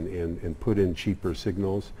control and put in cheaper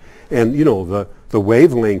signals. And the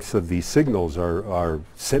wavelengths of these signals are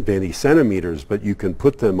many centimeters, but you can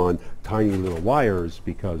put them on tiny little wires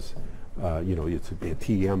because it's a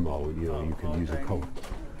TM mode, you can use a code,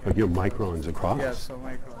 microns across. Yeah, so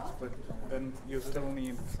microns, but then you still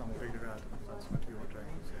need some bigger atoms, that's what you were trying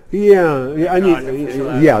to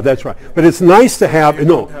say. Yeah, that's right. But it's nice to have,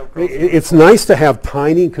 it's nice to have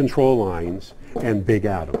tiny control lines and big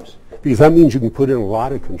atoms, because that means you can put in a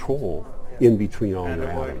lot of control in between all your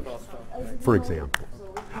atoms, for example.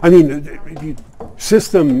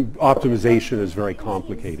 System optimization is very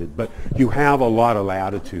complicated, but you have a lot of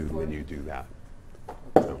latitude when you do that.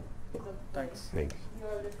 So, Thanks.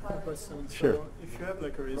 Question. Sure. So if you have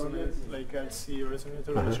like a resonance, like LC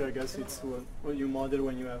resonator, which I guess it's what you model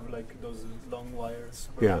when you have like those long wires,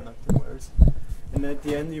 superconducting wires, and at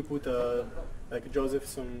the end you put a like a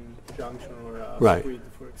Josephson junction or a squid,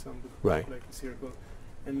 for example, like a circle.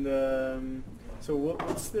 And so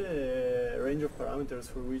what's the range of parameters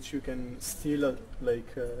for which you can still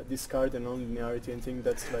discard the nonlinearity and think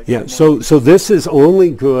that's like... Yeah, so this is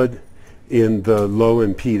only good in the low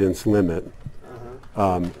impedance limit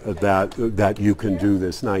that you can do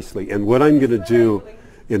this nicely. And what I'm going to do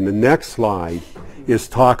in the next slide is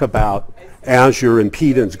talk about as your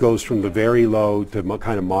impedance goes from the very low to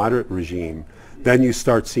kind of moderate regime, then you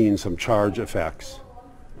start seeing some charge effects.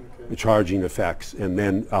 Charging effects, and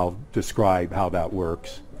then I'll describe how that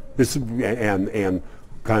works. And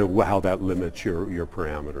kind of how that limits your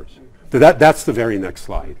parameters. So that's the very next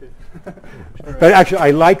slide. But actually,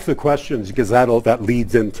 I like the questions because that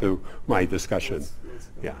leads into my discussion.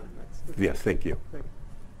 Yeah. Yes. Thank you.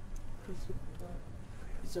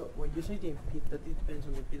 So when you say that it depends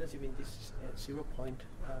on the impedance, you mean this is 0 point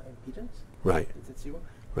impedance? Right. It's at 0.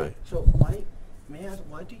 Right. So why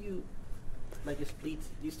do you split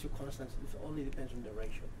these two constants? It only depends on the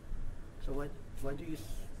ratio. So why do you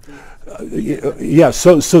split?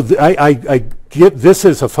 So I get this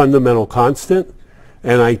as a fundamental constant,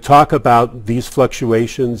 and I talk about these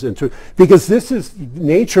fluctuations because this is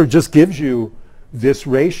nature just gives you this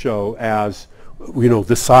ratio as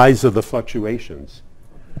the size of the fluctuations.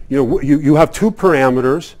 You have two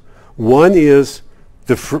parameters. One is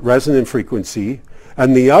the resonant frequency,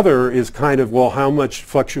 and the other is kind of, well, how much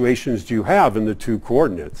fluctuations do you have in the two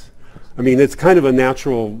coordinates? I mean, it's kind of a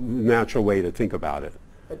natural way to think about it.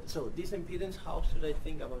 But so this impedance, how should I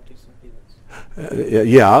think about this impedance?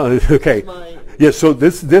 Yeah, okay. Yeah, so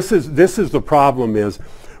this is the problem is,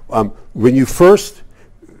 when you first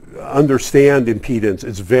understand impedance,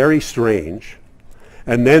 it's very strange.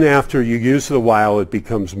 And then after you use it a while, it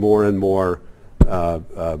becomes more and more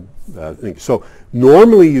things. So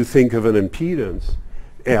normally you think of an impedance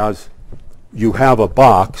as you have a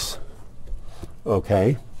box,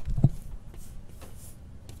 okay,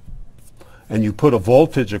 and you put a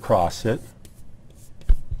voltage across it,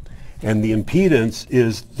 and the impedance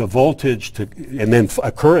is the voltage and then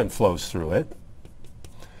a current flows through it,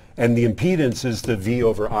 and the impedance is the V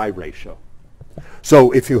over I ratio.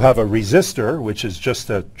 So if you have a resistor, which is just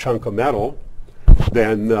a chunk of metal,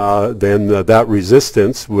 then that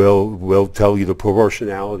resistance will tell you the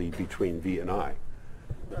proportionality between V and I.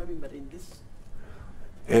 I mean, but in this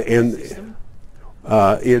system?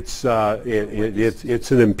 It's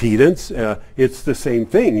an impedance. It's the same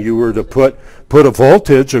thing. You were to put a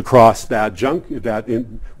voltage across that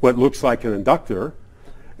what looks like an inductor,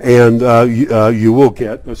 and you will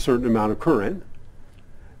get a certain amount of current,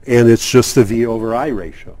 and it's just the V over I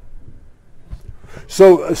ratio.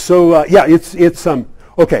 So yeah, it's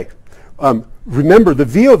okay. Remember,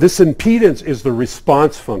 this impedance is the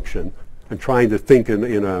response function. I'm trying to think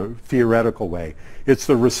in a theoretical way. It's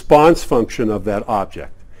the response function of that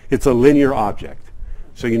object. It's a linear object.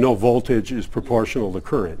 So you know voltage is proportional to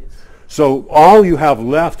current. So all you have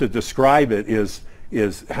left to describe it is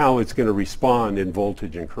how it's going to respond in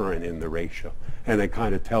voltage and current in the ratio. And it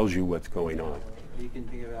kind of tells you what's going on. You can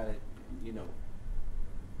think about it, you know,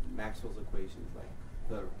 Maxwell's equations, like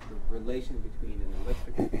the relation between an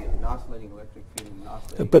electric field, an oscillating electric field, and an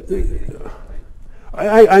oscillating field, right?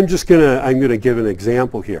 I'm gonna give an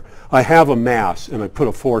example here. I have a mass and I put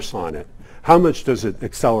a force on it. How much does it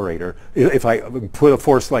accelerate? Or if I put a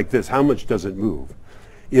force like this, how much does it move?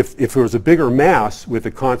 If there was a bigger mass with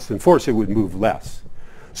a constant force, it would move less.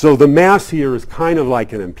 So the mass here is kind of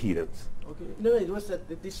like an impedance. Okay. No, it was that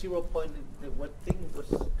this 0 point. What thing was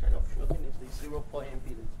kind of shocking is the 0 point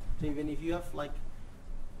impedance. So even if you have like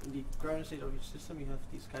in the current state of your system, you have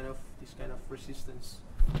this kind of resistance.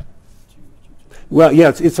 Well,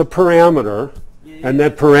 yeah, it's a parameter, and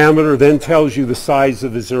that parameter then tells you the size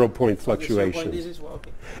of the 0 point fluctuation.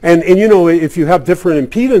 Okay. And you know, if you have different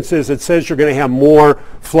impedances, it says you're going to have more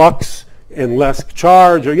flux and less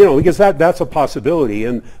charge, or you know, because that's a possibility,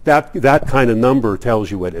 and that kind of number tells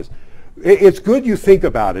you what it is. It's good you think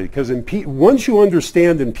about it, because once you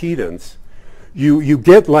understand impedance, you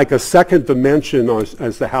get like a second dimension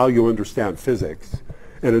as to how you understand physics,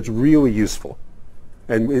 and it's really useful.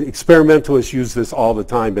 And experimentalists use this all the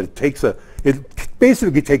time, but it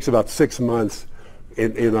basically takes about 6 months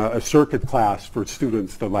in a circuit class for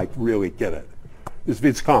students to like really get it.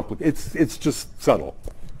 It's complicated. It's just subtle.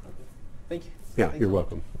 Thank you. Yeah, Thank you're you.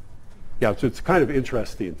 welcome. Yeah, so it's kind of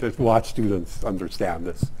interesting to watch students understand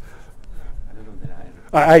this. I don't know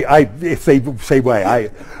that I If they say why,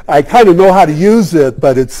 I kind of know how to use it,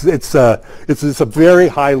 but it's a very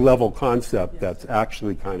high level concept that's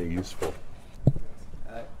actually kind of useful.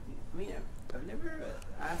 I've never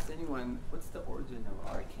asked anyone what's the origin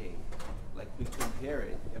of RK. Like we compare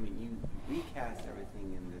it. I mean, you recast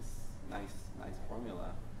everything in this nice formula.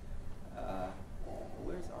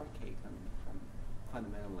 Where's RK coming from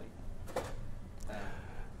fundamentally?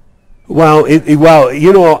 Well,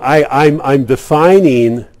 you know, I'm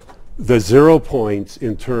defining the 0 points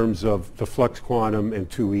in terms of the flux quantum and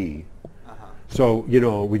 2e. So, you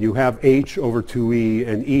know, when you have h over 2e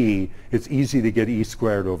and e, it's easy to get e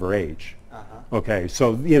squared over h. Okay,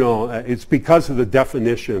 so, you know, it's because of the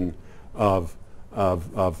definition of how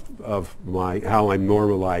I'm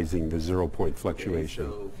normalizing the 0 point fluctuation.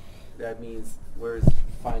 Okay, so that means where's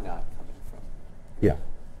phi naught coming from? Yeah.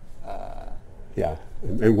 Yeah.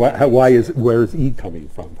 And where's E coming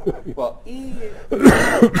from? Well, E,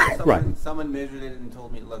 Right. Someone measured it and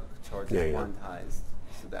told me, look, charge is quantized,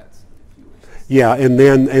 so that's if you were. Yeah, and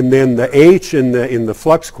then the H in the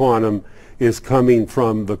flux quantum is coming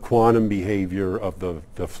from the quantum behavior of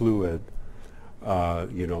the fluid.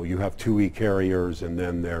 You know, you have 2e carriers, and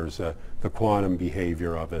then there's the quantum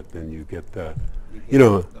behavior of it, and you get the, you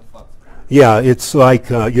know, yeah, it's like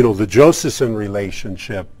you know, the Josephson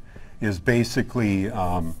relationship is basically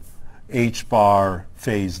h bar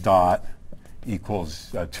phase dot equals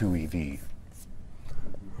 2ev.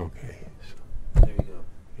 Okay. There you go.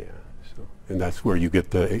 Yeah. So, and that's where you get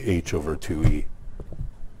the h over 2e.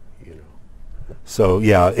 You know. So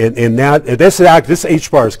yeah, in that, this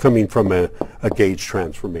H bar is coming from a gauge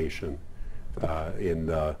transformation.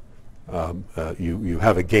 You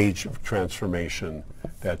have a gauge transformation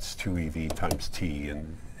that's 2eV times T,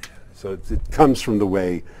 and so it comes from the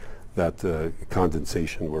way that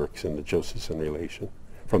condensation works in the Josephson relation,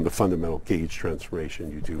 from the fundamental gauge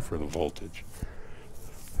transformation you do for the voltage.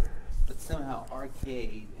 But somehow RK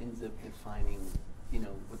ends up defining,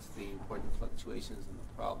 what's the important fluctuations in the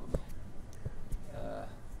problem.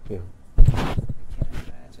 Yeah. I can't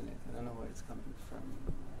imagine it. I don't know where it's coming from.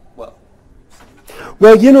 Well,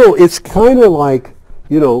 it's kind of like,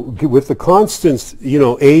 with the constants,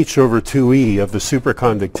 H over 2E of the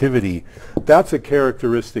superconductivity, that's a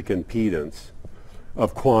characteristic impedance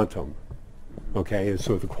of quantum, okay, and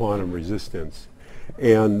so the quantum resistance.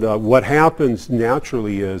 And what happens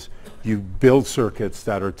naturally is you build circuits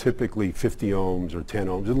that are typically 50 ohms or 10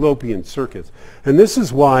 ohms, Lopian circuits. And this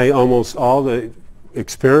is why almost all the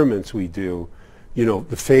experiments we do,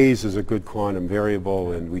 the phase is a good quantum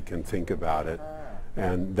variable and we can think about it.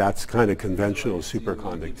 And that's kind of conventional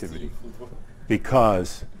superconductivity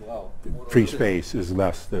because free space is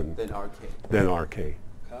less than RK.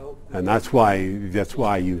 And that's why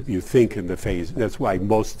you think in the phase. That's why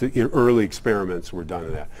most early experiments were done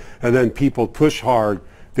in that. And then people push hard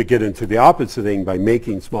to get into the opposite thing by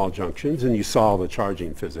making small junctions, and you solve the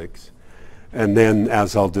charging physics. And then,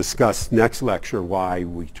 as I'll discuss next lecture, why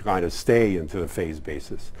we try to stay into the phase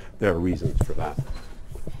basis. There are reasons for that.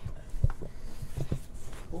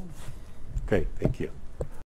 Okay, thank you.